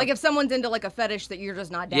change though. Like if someone's into like a fetish that you're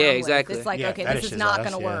just not down with, exactly. It's like okay, this is not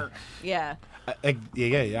gonna work. Yeah. I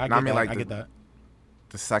get that.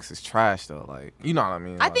 The sex is trash though, like you know what I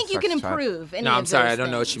mean. I think you can improve. No, I'm sorry, I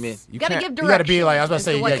don't know what you mean. You gotta give direction. You gotta be like I was about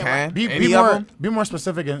to say, be more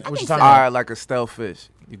specific in what you're talking about. All right, like a stale fish.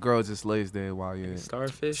 Your girl just lays there while you're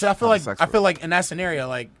starfish. So I feel like in that scenario,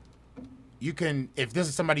 like you can, if this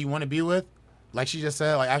is somebody you want to be with, like she just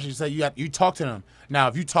said, like Ashley said, you talk to them. Now,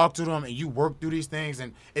 if you talk to them and you work through these things,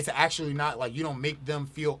 and it's actually not like you don't make them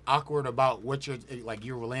feel awkward about what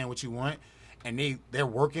you're relaying what you want. And they're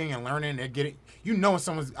working and learning. They're getting, when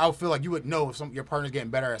someone's. I would feel like you would know if your partner's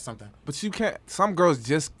getting better at something. But you can't. Some girls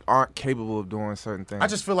just aren't capable of doing certain things. I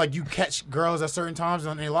just feel like you catch girls at certain times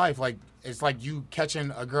in their life. Like it's like you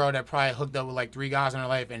catching a girl that probably hooked up with like 3 guys in her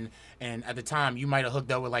life, and at the time you might have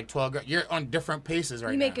hooked up with like 12 girls. You're on different paces right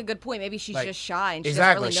now. You make a good point. Maybe she's just shy and she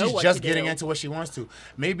exactly. doesn't really know she's just getting into what she wants to.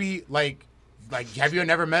 Maybe like have you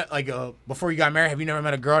never met before you got married? Have you never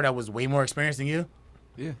met a girl that was way more experienced than you?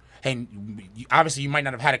 Yeah. And obviously, you might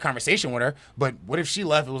not have had a conversation with her, but what if she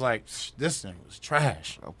left? It was like, this thing was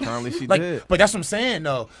trash. Apparently, she did. But that's what I'm saying,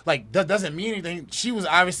 though. Like, that doesn't mean anything. She was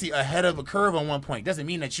obviously ahead of a curve on one point. Doesn't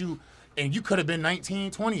mean that you could have been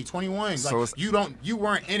 19, 20, 21. So like, you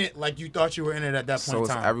weren't in it like you thought you were in it at that point in time.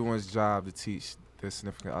 So it's everyone's job to teach their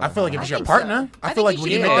significant other. I feel like if it's your partner, I feel like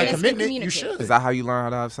when you make that commitment, you should. Is that how you learn how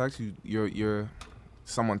to have sex? You're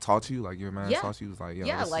someone taught you, like your man taught you, was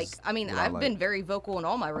like, I've been very vocal in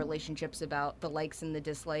all my relationships about the likes and the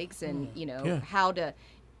dislikes, and how to.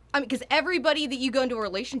 I mean, because everybody that you go into a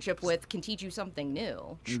relationship with can teach you something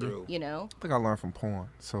new. True. You know. I think I learned from porn.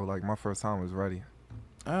 So like my first time was Ready.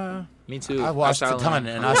 Me too. I watched a ton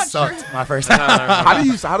and I sucked my first time. How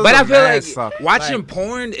does but I feel like suck? Watching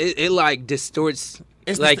porn, it like distorts.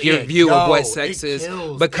 It's like your view of what sex is,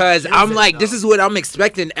 because I'm like, this is what I'm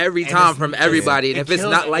expecting every time from everybody, and if it's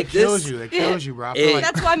not like this, it kills you, bro.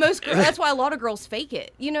 That's why a lot of girls fake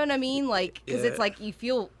it. You know what I mean? Like, because it's like you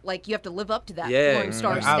feel like you have to live up to that porn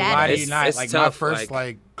star status. I lie to you not. Like tough, my first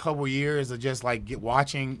couple years of just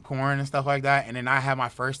watching porn and stuff like that, and then I had my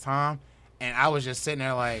first time, and I was just sitting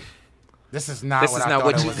there like, this is not what I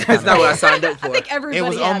thought it was. That's not what I signed up for. I think everybody. It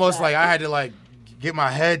was almost like I had to get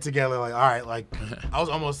my head together, like, all right, like, I was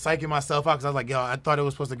almost psyching myself out because I was like, yo, I thought it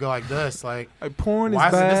was supposed to go like this, like porn why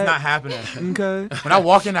is bad. Is this not happening? Okay. When I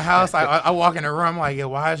walk in the house, I walk in the room, like, yo,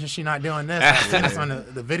 why isn't she not doing this? I've seen this on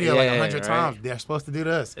the video 100 times. They're supposed to do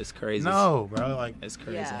this. It's crazy. No, bro, like, it's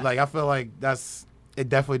crazy. Yeah. Like, I feel like it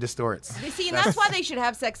definitely distorts. You see, and that's why they should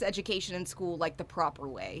have sex education in school, like the proper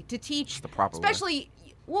way to teach, the proper especially.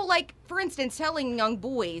 Well, like, for instance, telling young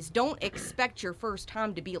boys, don't expect your first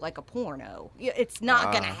time to be like a porno. It's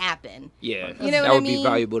not going to happen. Yeah. You know that what would I mean? be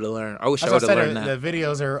valuable to learn. I wish I That's would what have I learned said. that. The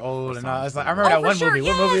videos are old and all. It's like I remember that one for sure. movie.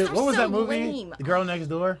 Yes, What was they're that so movie? lame. The Girl Next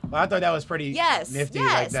Door. Well, I thought that was pretty nifty.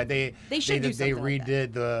 Like that they should do something like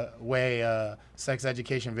redid the way sex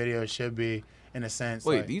education videos should be in a sense.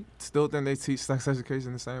 Wait, like, do you still think they teach sex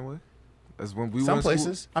education the same way as when we some went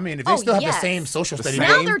places. I mean, if they still have the same social studies.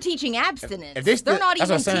 Now they're teaching abstinence. If they still, they're not that's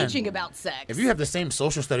even what I'm saying. teaching about sex. If you have the same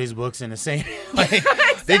social studies books and the same, like,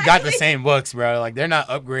 they got the same books, bro. Like, they're not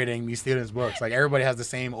upgrading these students' books. Like, everybody has the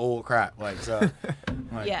same old crap. Like, so,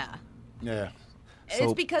 like, yeah. So,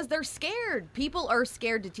 It's because they're scared. People are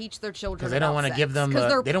scared to teach their children because they don't want to give them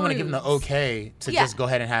the, they don't want to give them the okay to just go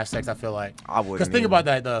ahead and have sex. I feel like I wouldn't. Because think about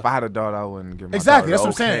that. If I had a daughter, I wouldn't give my exactly. daughter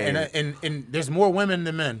That's what I'm okay. saying. And there's more women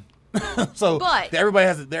than men. So But-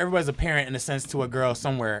 everybody's a parent in a sense to a girl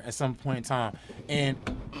somewhere at some point in time. And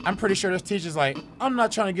I'm pretty sure there's teachers like, I'm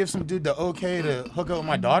not trying to give some dude the okay to hook up with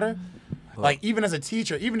my daughter. Like, even as a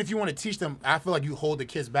teacher, even if you want to teach them, I feel like you hold the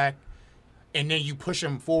kids back and then you push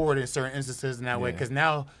them forward in certain instances in that way. Because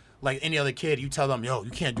now, like any other kid, you tell them, yo,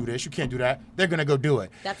 you can't do this, you can't do that. They're going to go do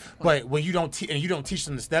it. That's the point. But when you don't and you don't teach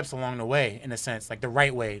them the steps along the way, in a sense, like the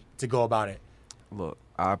right way to go about it. Look,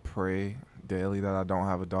 I pray daily that I don't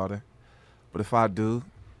have a daughter. But if I do,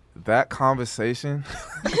 that conversation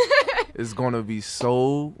is going to be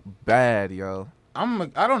so bad, yo. I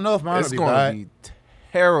don't know if mine It's will be going bad. to be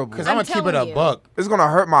terrible. Because I'm going to keep it telling a you. buck. It's going to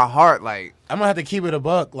hurt my heart. Like, I'm going to have to keep it a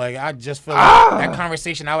buck. Like, I just feel like that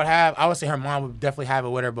conversation I would say her mom would definitely have it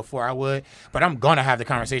with her before I would. But I'm going to have the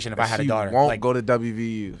conversation if I had a daughter. She won't Like, go to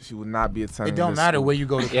WVU. She would not be attending it don't this matter school. where you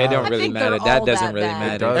go to college. Yeah, it don't really think matter. they're That all doesn't that really bad.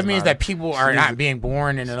 matter. It does. That means matter. that people are not being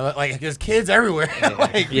born and like there's kids everywhere.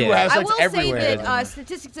 Like you have I sex will everywhere. say that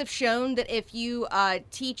statistics have shown that if you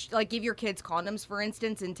teach, like, give your kids condoms, for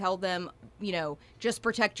instance, and tell them, just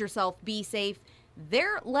protect yourself, be safe,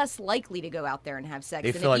 they're less likely to go out there and have sex. They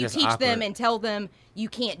And feel if like you it's teach them awkward. and tell them you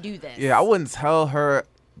can't do this. Yeah, I wouldn't tell her,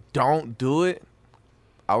 don't do it.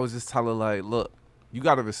 I would just tell her, like, look, you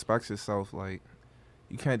got to respect yourself. Like,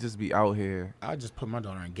 you can't just be out here. I just put my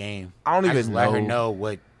daughter in game. I don't even just let her know. know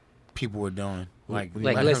what people were doing. Like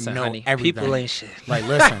let listen, her know honey, everything. people ain't shit. Like,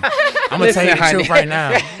 listen, I'm gonna tell you the Listen, truth honey. right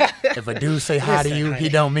now. If a dude say hi to Listen, you, honey. he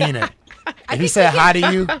don't mean it. If he say hi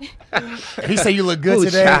to you, if he say you look good Ooh,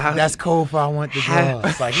 today, child. that's cool. If I want the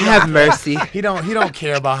girls, like Have mercy. he don't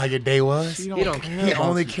care about how your day was. He don't care He about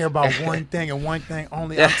only care about one thing and one thing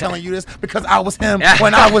only. I'm telling you this because I was him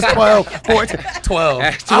when I was 12, 14, 12. I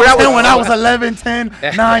was him when I was 11, 10,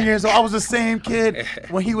 9 years old. I was the same kid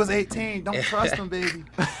when he was 18. Don't trust him, baby.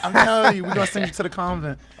 I'm telling you, we're going to send you to the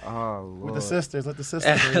convent Oh, Lord. with the sisters. Let the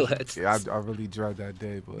sisters baby. Yeah, I really dread that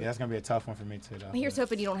day, but Yeah, that's going to be a tough one for me, too, though. Here's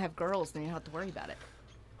hoping you don't have girls, then you don't have to worry about it.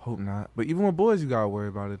 hope not. But even with boys, you got to worry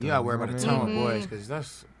about it. You gotta worry about the tone of boys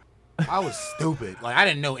because I was stupid. Like, I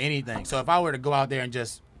didn't know anything. So if I were to go out there and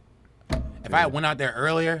if I went out there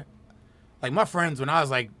earlier, like my friends when I was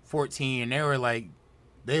like 14, they were like,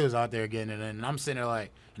 they was out there getting it in, and I'm sitting there like,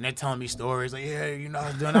 and they're telling me stories like, yeah, you know what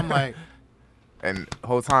I was doing. I'm like, And the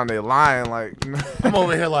whole time they lying, like, I'm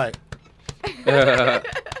over here like,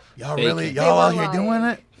 y'all really, Faking. y'all out They were here doing lying.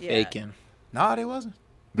 it? Yeah. Faking. Nah, they wasn't.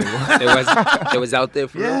 It was out there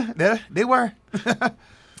for real. Yeah, they were.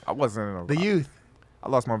 I wasn't in a The youth. I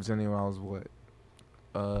lost my virginity when I was, what,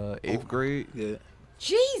 8th grade? Yeah.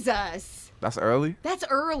 Jesus, That's early? that's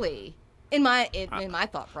early in my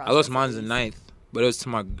thought process. I lost mine at in least. 9th, but it was to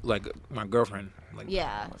my girlfriend. Like,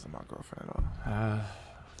 Yeah. That wasn't my girlfriend at all.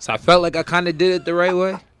 So I felt like I kind of did it the right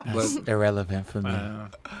way, That's but irrelevant for me.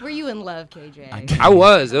 Were you in love, KJ? I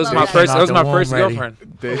was. It was Love my that. first. It was Out my the first womb ready.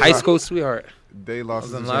 girlfriend. They High lost- school sweetheart. They lost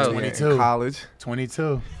was in their love. virginity in 22. college.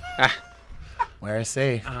 22. Where it's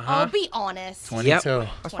safe. I'll be honest. 22.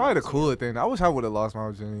 That's probably the cooler thing. I wish I would have lost my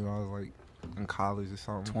virginity when I was, like, in college or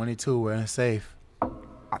something. 22. Where it's safe.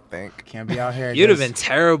 I think. Can't be out here. You'd have just- been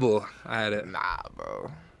terrible. I had it. Nah, bro.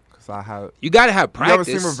 Because I have... You gotta have You ever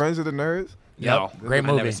practice. seen Revenge of the Nerds? No, Great I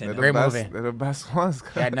never movie. seen They're it. the Great best, movie. They're the best ones.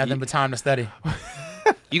 Had nothing but time to study.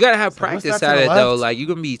 You gotta have So what's practice that to at the it though. left? Like you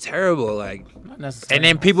gonna be terrible. Like, Not necessarily. and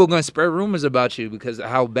then people gonna spread rumors about you because of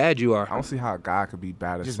how bad you I are. don't see how a guy could be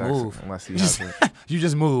bad at Just sex move. unless he has it. You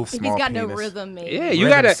just move. If he's Small got no penis. rhythm, maybe. Yeah, you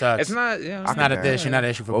Rhythm gotta. sucks. It's not. You know, It's not a dish. You're not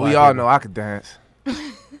an issue for Well, black we all people. know I could dance.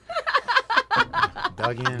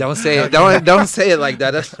 Dug in. Don't say it. Don't say it like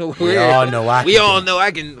that. That's weird. We all know I We can all dance. know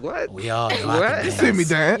I can. What? We all know What? I can You dance. see me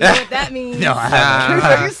dance. You know what that means? No, I haven't.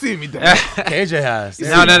 KJ, you see me dance. KJ has. No.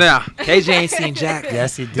 KJ ain't seen Jack.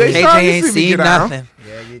 Yes, he They did. saw KJ you ain't see me seen get down. nothing.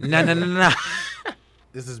 Yeah, you did. No.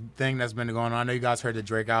 This is thing that's been going on. I know you guys heard the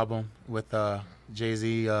Drake album with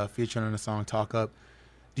Jay-Z featuring on the song "Talk Up."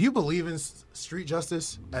 Do you believe in street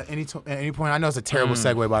justice at any point? I know it's a terrible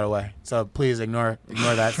segue, by the way, so please ignore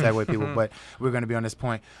that segue, people. But we're going to be on this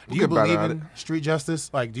point. Do you believe in street justice?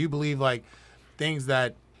 Like, do you believe like things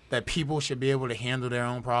that people should be able to handle their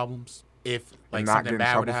own problems if like something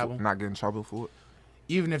bad would happen? Not get in trouble for it.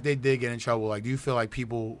 Even if they did get in trouble, like, do you feel like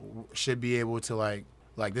people should be able to like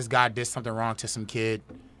this guy did something wrong to some kid,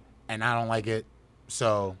 and I don't like it,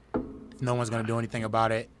 so if no one's going to do anything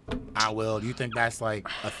about it, I will. Do you think that's like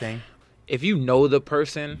a thing? If you know the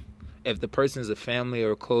person, if the person's a family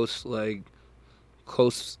or close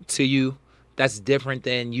to you, that's different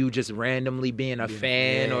than you just randomly being a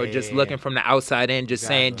fan or just looking from the outside in, just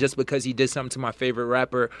saying just because he did something to my favorite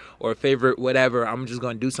rapper or favorite whatever, I'm just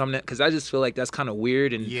going to do something. Because I just feel like that's kind of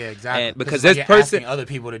weird. And exactly. And because this person, asking other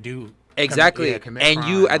people to do exactly, commit and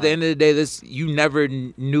crime, you at the end of the day, you never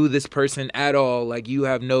knew this person at all. Like, you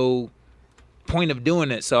have no point of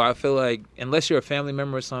doing it. So I feel like unless you're a family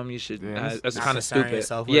member or something, you should. That's kind of stupid. It's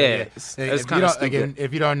kind of stupid.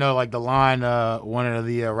 If you don't know, like the line one of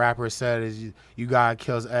the rappers said is, "You God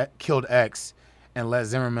killed X and let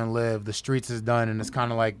Zimmerman live. The streets is done." And it's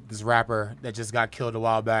kind of like this rapper that just got killed a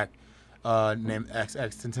while back, named X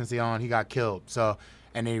Tentacion. He got killed. So,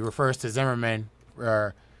 and he refers to Zimmerman,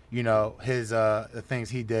 or his the things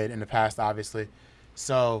he did in the past, obviously.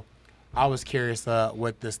 So I was curious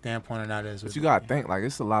what the standpoint on that is. But you gotta think, like,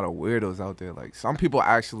 it's a lot of weirdos out there. Like, some people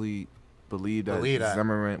actually believe that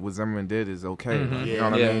what Zimmerman did is okay. Mm-hmm. You know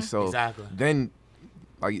what I mean? So exactly. then,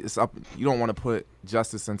 like, it's up. You don't want to put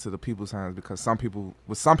justice into the people's hands, because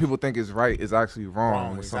what some people think is right is actually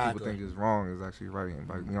wrong. What some people think is wrong is actually right. And,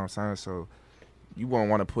 like, you know what I'm saying? So you won't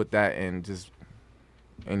want to put that in just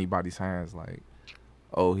anybody's hands. Like,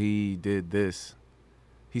 oh, he did this.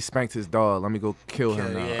 He spanked his dog. Let me go kill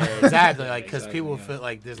him now. Yeah, exactly. Like, because people feel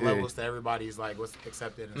like there's levels to everybody's like what's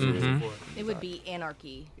accepted and so on and so forth. It would be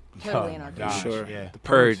anarchy. Totally anarchy. Gosh, sure. Yeah. The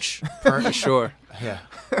Purge. For sure. Yeah.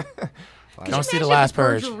 Could Don't you see the imagine last if the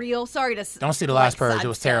Purge. Were real. Sorry to. Don't see the last Purge. It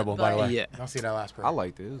was terrible, by the way. Yeah. Don't see that last Purge. I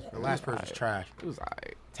liked it. The last Purge was trash. It was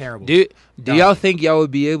alright. Terrible. Do y'all think y'all would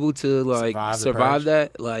be able to like survive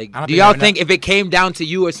that? Like, do y'all think if it came down to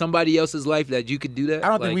you or somebody else's life that you could do that? I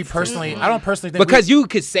don't think we personally. I don't personally think because you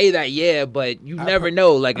could say that, yeah, but you never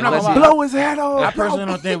know. Like, unless you blow his head off. I personally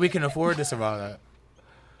don't think we can afford to survive that.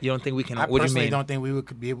 You don't think we can? I What do you personally mean? don't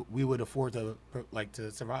think we would afford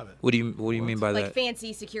to survive it. What do you mean by like that?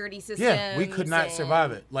 fancy security systems. Yeah, we could not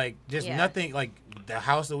survive it. Like, just Yeah. nothing. Like the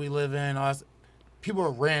house that we live in, all that,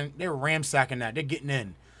 people they're ransacking that. They're getting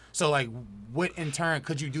in. So, like, what in turn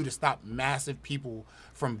could you do to stop massive people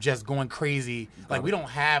from just going crazy? Like, we don't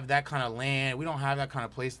have that kind of land. We don't have that kind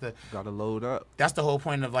of place to. Gotta load up. That's the whole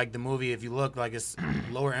point of, like, the movie. If you look, like, it's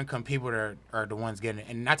lower income people that are the ones getting it.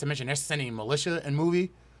 And not to mention, they're sending militia in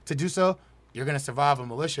movie to do so. You're going to survive a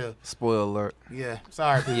militia. Spoiler alert. Yeah.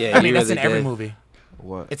 Sorry. Yeah, I mean, that's really in every did. movie.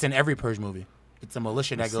 What? It's in every Purge movie. It's a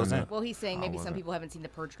militia that goes in. Well, he's saying maybe some people haven't seen The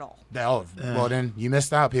Purge at all. Well, then you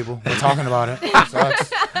missed out, people. We're talking about it. Sucks.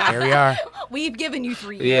 Here we are. We've given you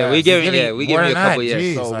 3 years. Yeah, we give you a more than couple that, years.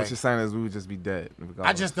 geez. So like- what you're saying is we would just be dead.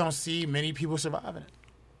 I just don't see many people surviving it.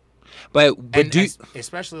 But And do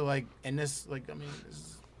especially like in this, like, I mean,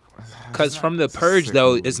 because from the Purge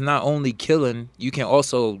though, it's not only killing. You can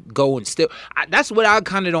also go and steal. That's what I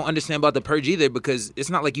kind of don't understand about the Purge either, because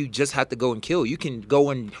it's not like you just have to go and kill. You can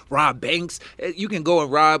go and rob banks. You can go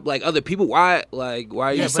and rob like other people. Why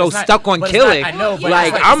are you so stuck on killing? I know, but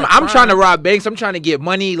like it's I'm trying to rob banks. I'm trying to get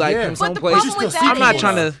money like from But the someplace. problem with that I'm not is-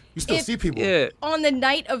 trying to. You still see people. Yeah. On the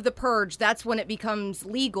night of the Purge, that's when it becomes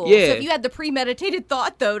legal. Yeah. So if you had the premeditated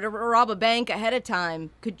thought, though, to rob a bank ahead of time,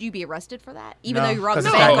 could you be arrested for that? Even No, though you robbed the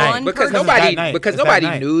 'cause it's bank that night. on Because Purge? nobody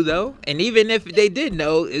night. knew though, and even if they did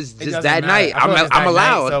know, it's It just doesn't that matter. night. I feel like it's I'm that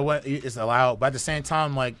allowed. night, so what, it's allowed. But at the same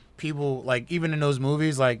time, like, people, like, even in those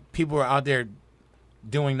movies, like, people are out there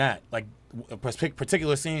doing that. Like, a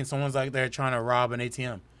particular scene, someone's like there trying to rob an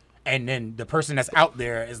ATM, and then the person that's out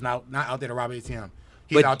there is not out there to rob an ATM.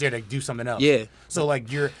 He's out there to do something else. Yeah. So,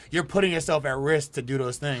 like, you're putting yourself at risk to do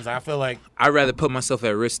those things. I feel like I'd rather put myself at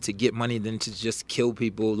risk to get money than to just kill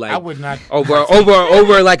people. Like, I would not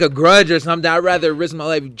over like a grudge or something. I'd rather risk my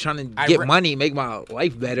life trying to get money, make my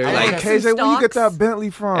life better. I Like, like KJ, where you get that Bentley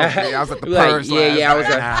from? Yeah, I was at the like, Purge. I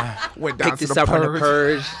was went down picked to this the up on the Purge.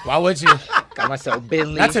 Purge. Why would you? Got myself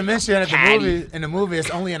Bentley. Not to mention that Caddy. in the movie, it's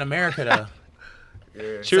only in America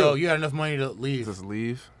though. True. So you had enough money to leave Just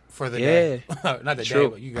leave. for the day. Not the True. day,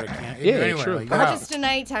 but you gotta camp. Yeah, anyway, true. like, get out. Purge is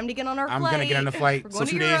tonight. Time to get on our I'm flight. gonna get on the flight We're so going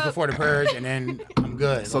to 2 days Europe. before the Purge, and then I'm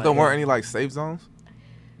good. So Like, there weren't any like safe zones?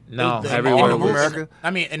 No, It- everywhere all over was- America?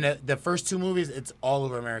 I mean, in the first two movies, it's all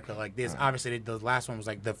over America. Like, there's obviously the last one was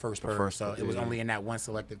like the first Purge, so it was only in that one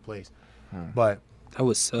selected place. But That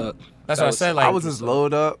would suck. that's what I said. Like, I was just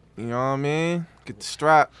load up. You know what I mean? Get the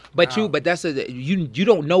strap. But that's you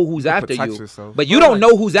don't know who's after protect you. yourself. But you don't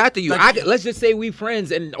know who's after you. Like- Let's just say we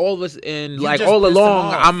friends and all of us and You like just all pissed him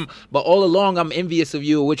along off. all along I'm envious of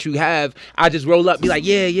you or what you have. I just roll up, be like,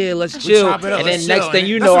 yeah, let's chill. chop it up, And let's then next chill. thing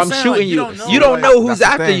you That's know, what I'm I'm saying, shooting like, you. you don't know. You don't know who's That's the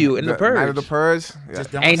after thing. you in the Night of purge. the purge. Yeah.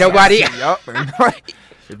 just don't Ain't say nobody. Yup.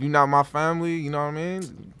 If you're not my family, you know what I mean?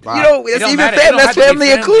 You know, It it's don't even matter. It don't that's have to be family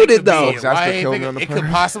It included could be though. a Josh could wife, kill me on the it could purge.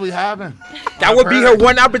 possibly happen. That would be her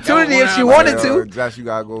one opportunity if she wanted Yo, to. Josh, you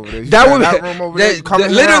gotta go over there. You That got would that room over there. You come in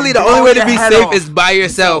here, literally I'm the only blowing way to your be head safe off. is by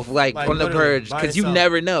yourself, like Like, on the literally, purge, by because you yourself.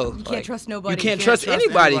 never know. You can't trust nobody. You can't can't trust trust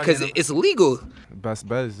anybody anybody because in the- it's legal. Best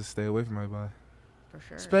bet is just stay away from everybody. For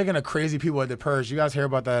sure. Speaking of crazy people at the purge, you guys hear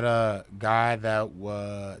about that guy that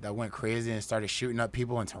went crazy and started shooting up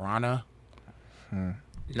people in Toronto?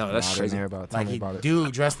 No, I that's didn't crazy. hear about it. Tell Like, me about it.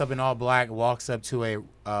 dude dressed up in all black walks up to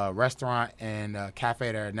a restaurant and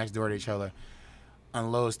cafe that are next door to each other,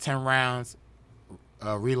 unloads 10 rounds,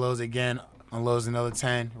 reloads again, unloads another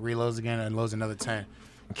 10, reloads again, unloads another 10.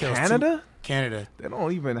 Kills Canada? Canada. They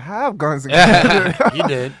don't even have guns in Canada. He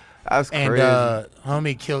did. That's And crazy.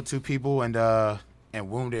 homie killed 2 people and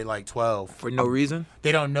wounded like 12. For no reason.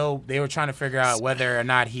 They don't know. They were trying to figure out whether or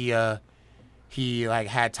not he like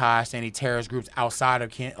had ties to any terrorist groups outside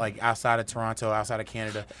of outside of Toronto, outside of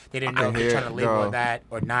Canada. They didn't know if they were trying to label it that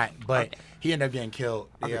or not. But he ended up getting killed.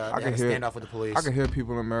 They had a standoff with the police. I can hear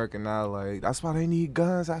people in America now like, that's why they need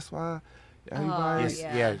guns. That's why everybody.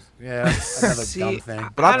 yeah. That's another See, dumb thing.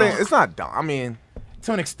 But I think it's not dumb. I mean,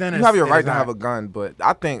 To an extent, you have your it right is to have not. a gun, but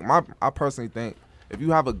I think I personally think if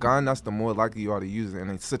you have a gun, that's the more likely you are to use it in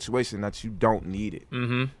a situation that you don't need it.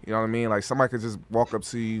 Mm-hmm. You know what I mean? Like somebody could just walk up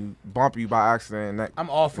to you, bump you by accident, and that I'm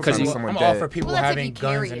all for 'Cause people. someone I'm all dead. for people Well, that's if having you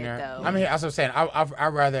carry guns in it, there. though. I mean, that's what I'm saying.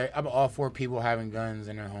 I'm all for people having guns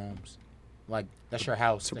in their homes. Like that's your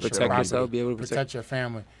house. To That's your protect property. yourself, be able to protect your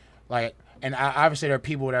family. Like, and obviously there are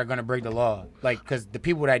people that are gonna break the law. Like, because the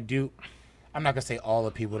people that do, I'm not gonna say all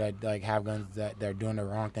the people that like have guns that they're doing the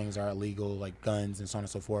wrong things are illegal, like guns and so on and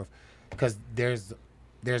so forth. Because there's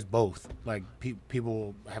both. Like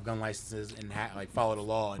people have gun licenses and like follow the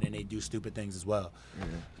law, and then they do stupid things as well.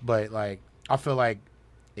 But like I feel like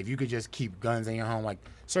if you could just keep guns in your home, like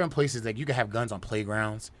certain places, like you could have guns on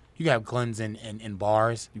playgrounds. You can have guns in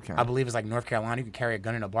bars. You can. I believe it's like North Carolina. You can carry a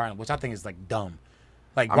gun in a bar, which I think is like dumb.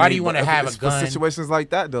 Like, I why mean, do you want to but have it's a gun? for situations like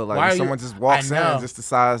that though? Like Why if are you- someone just walks in I know. and just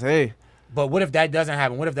decides, hey, But what if that doesn't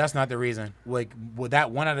happen? What if that's not the reason? Like, would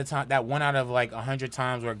that one out of like 100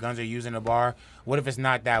 times where guns are used in a bar? What if it's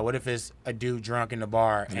not that? What if it's a dude drunk in the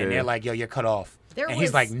bar and Yeah. they're like, "Yo, you're cut off," There and he's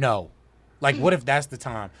was- like, "No." Like, what if that's the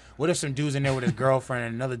time? What if some dude's in there with his girlfriend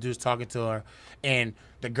and another dude's talking to her, and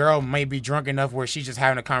the girl may be drunk enough where she's just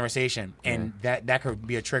having a conversation, and that could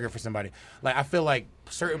be a trigger for somebody. Like, I feel like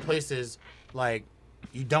certain places, like,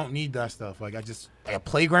 you don't need that stuff. Like, a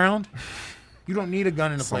playground, you don't need a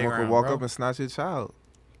gun in the someone playground. could walk bro. up and snatch your child.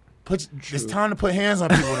 It's time to put hands on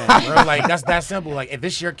people then, bro. Like, that's that simple. Like, if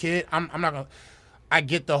it's your kid, I'm not gonna. I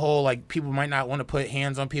get the whole like people might not want to put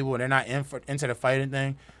hands on people and they're not into the fighting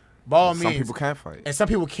thing. By all Some means, people can't fight. and some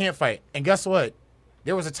people can't fight. And guess what?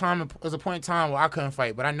 There was a point in time where I couldn't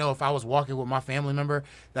fight, but I know if I was walking with my family member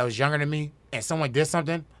that was younger than me and someone did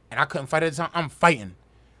something and I couldn't fight at the time, I'm fighting.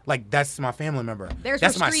 Like, that's my family member.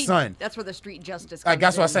 That's my son. That's where the street justice. Like,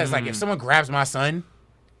 comes that's what I in. said. It's like if someone grabs my son,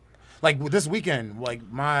 like this weekend, like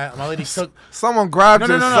my lady took. Someone grabbed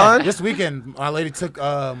No. your son. This weekend, my lady took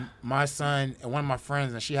my son and one of my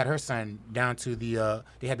friends, and she had her son down to the.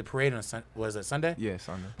 They had the parade on was it Sunday? Yeah,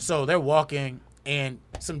 Sunday. So they're walking, and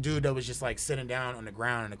some dude that was just like sitting down on the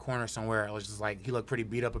ground in the corner somewhere. It was just like he looked pretty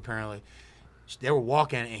beat up apparently. They were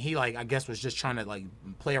walking, and he like I guess was just trying to like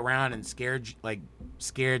play around and scared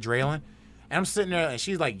Draylon. And I'm sitting there, and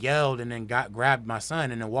she's like yelled, and then grabbed my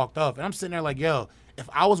son, and then walked off. And I'm sitting there like, yo, if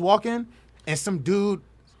I was walking, and some dude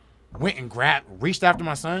went and reached after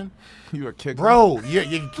my son, You a kicker. bro,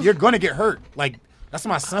 you're gonna get hurt. Like, that's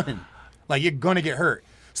my son. Like, you're gonna get hurt.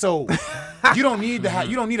 So you don't need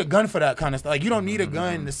you don't need a gun for that kind of stuff. Like, you don't need a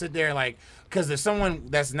gun to sit there like, because if someone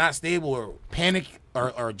that's not stable or panic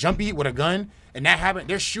or jumpy with a gun and that happened,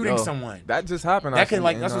 they're shooting Yo, someone. That just happened. That can actually,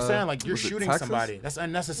 like in, that's what I'm saying. Like, you're was it shooting Texas? somebody. That's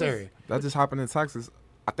unnecessary. That just happened in Texas.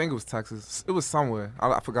 I think it was Texas. It was somewhere.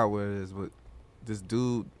 I forgot where it is, but this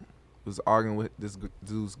dude was arguing with this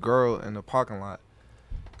dude's girl in the parking lot.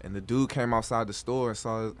 And the dude came outside the store and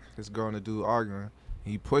saw his girl and the dude arguing.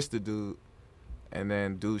 He pushed the dude, and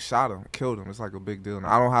then dude shot him, killed him. It's like a big deal. And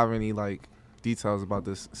I don't have any like details about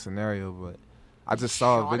this scenario, but I just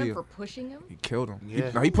saw a video. Him for pushing him? He killed him.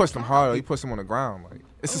 Yeah. He pushed him hard. He pushed him on the ground. Like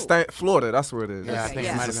it's Florida. That's where it is. Yeah, I think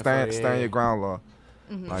it might it's a have been stand your ground law.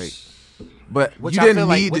 Mm-hmm. Like, but which you I didn't feel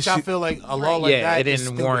need like, which to I shoot. feel like a law like Yeah, that it is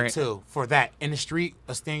didn't stupid warrant- too. For that, in the street,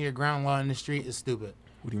 a stand your ground law in the street is stupid.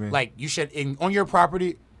 What do you mean? Like you should on your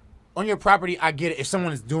property. On your property, I get it. If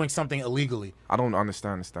someone is doing something illegally, I don't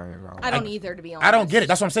understand the stand your ground law. I don't either, to be honest. I don't get it.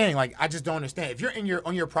 That's what I'm saying. Like I just don't understand. If you're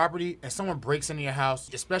on your property and someone breaks into your house,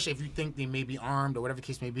 especially if you think they may be armed or whatever the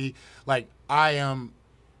case may be, like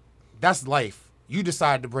that's life. You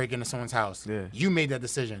decided to break into someone's house. Yeah. You made that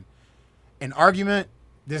decision. An argument,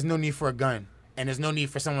 there's no need for a gun. And there's no need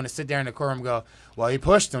for someone to sit there in the courtroom and go, well, he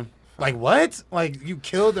pushed him. Like, what? Like, you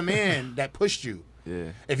killed the man that pushed you.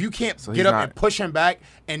 Yeah. If you can't So get he's up not- and push him back,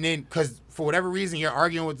 and then because for whatever reason you're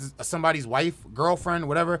arguing with somebody's wife, girlfriend,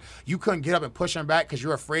 whatever, you couldn't get up and push him back because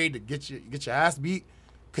you're afraid to get your ass beat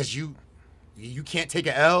because you can't take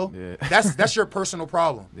an L. Yeah. That's your personal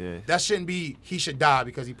problem. Yeah. That shouldn't be he should die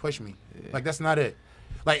because he pushed me. Like that's not it.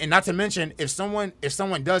 Like, and not to mention if someone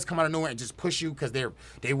does come out of nowhere and just push you because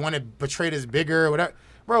they want to portray this bigger or whatever,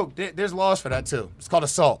 bro, there's laws for that too. It's called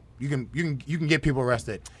assault. You can get people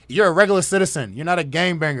arrested. You're a regular citizen. You're not a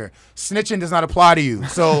gangbanger. Snitching does not apply to you.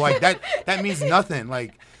 So like that means nothing.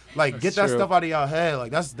 Like get that true. stuff out of your head.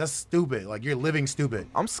 Like that's stupid. Like you're living stupid.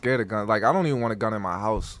 I'm scared of guns. Like I don't even want a gun in my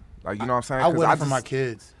house. Like you know what I'm saying? I 'Cause would for just- my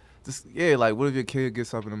kids. Yeah, like what if your kid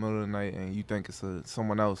gets up in the middle of the night and you think it's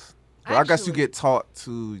someone else? But I guess you get taught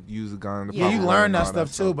to use a gun. Yeah, you proper way learn and that all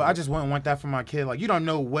stuff too, but I just wouldn't want that for my kid. Like, you don't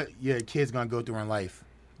know what your kid's gonna go through in life.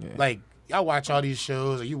 Yeah. Like, I watch all these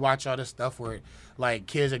shows, or you watch all this stuff where, like,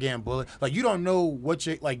 kids are getting bullied. Like, you don't know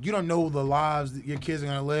you don't know the lives that your kids are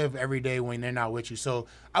gonna live every day when they're not with you. So,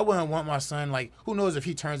 I wouldn't want my son, like, who knows if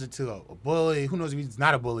he turns into a bully? Who knows if he's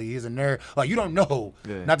not a bully? He's a nerd. Like, you don't know.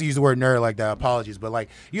 Yeah. Not to use the word nerd like that. Apologies, but like,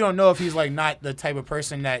 you don't know if he's like not the type of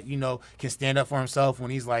person that can stand up for himself when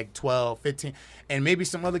he's like 12, 15, and maybe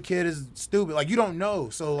some other kid is stupid. Like, you don't know.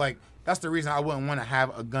 So like. That's the reason I wouldn't want to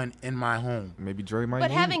have a gun in my home. Maybe Dre might. But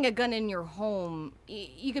need having it. a gun in your home,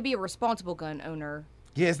 you could be a responsible gun owner.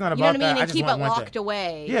 Yeah, it's not You about know what I mean? that. And just keep it wouldn't want locked that.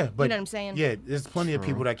 away. Yeah, but you know what I'm saying? Yeah, there's plenty of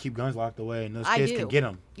people that keep guns locked away, and those I kids do. can get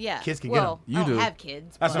them. Yeah. Kids can well, get them. You I don't do. have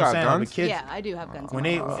kids. That's but what I'm got saying. guns? The kids, yeah, I do have guns. when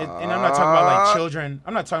in they, my house. and I'm not talking about like children.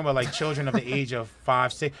 I'm not talking about like children of the age of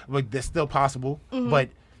 5, 6, but they're still possible. Mm-hmm. But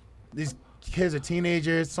these kids are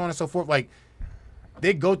teenagers, so on and so forth. Like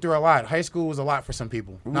they go through a lot. High school was a lot for some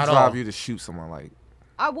people. Who would Not drive all. you to shoot someone? Like,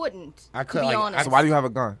 I wouldn't. I could, to be like, honest. so why do you have a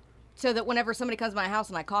gun? So that whenever somebody comes to my house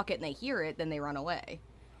and I cock it and they hear it, then they run away.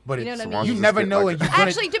 But You know it's, what I So why mean? don't you just never get, know like, when you're a- gonna.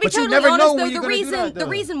 Actually, to be but you totally never know honest, when though, you're the gonna do reason that, the though.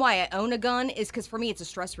 reason why I own a gun is because for me it's a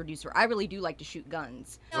stress reducer. I really do like to shoot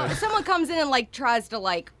guns. Now, if someone comes in and like tries to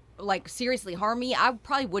like seriously harm me, I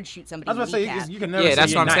probably would shoot somebody. I was about to in the say kneecap. you can never. Yeah, say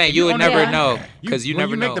that's you're what I'm not- saying. You would own never a gun. know because you when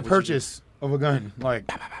never you make know the what you purchase of a gun,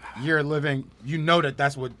 like you're living. You know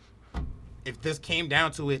that's what. If this came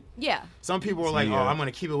down to it, Yeah. some people are like, Yeah. "Oh, I'm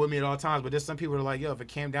gonna keep it with me at all times," but there's some people are like, "Yo, if it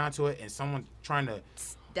came down to it, and someone's trying to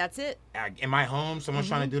That's it. in my home, someone's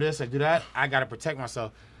trying to do this or do that, I gotta protect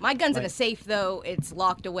myself." My gun's in a Like- safe though. It's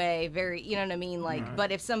locked away. Very, you know what I mean? Like,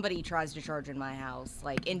 but if somebody tries to charge in my house,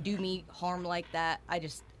 like, and do me harm like that,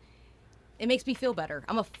 it makes me feel better.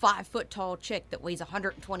 I'm a 5 foot tall chick that weighs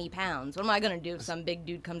 120 pounds. What am I gonna do if some big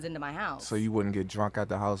dude comes into my house? So you wouldn't get drunk at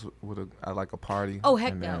the house at like a party? Oh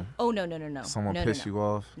heck and no! then Oh no! Someone no, piss no. you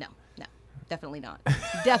off? No, definitely not.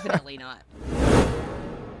 Definitely not.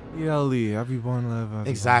 ELE, everyone love everyone.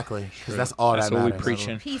 Exactly, because that's all That's that what we're matters.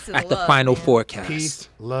 preaching Peace and at the love, final man. forecast. Peace,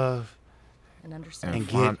 love, And understanding. and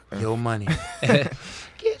Fine. get your money.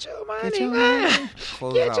 Get your money, man.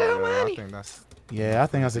 Close Get it out, your man. money. I think that's. Yeah, I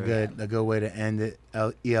think that's a good way to end it.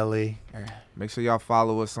 ELE Make sure y'all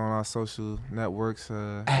follow us on our social networks.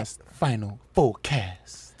 at Final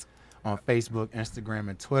Forecast on Facebook, Instagram,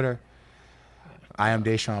 and Twitter. I am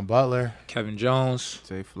Deshaun Butler, Kevin Jones.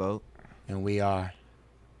 J Float, and we are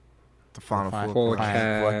the final Fine. four.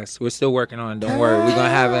 Forecast. We're still working on it. Don't worry. We're gonna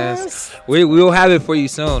have it. We will have it for you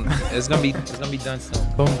soon. It's gonna be done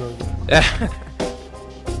soon. Boom.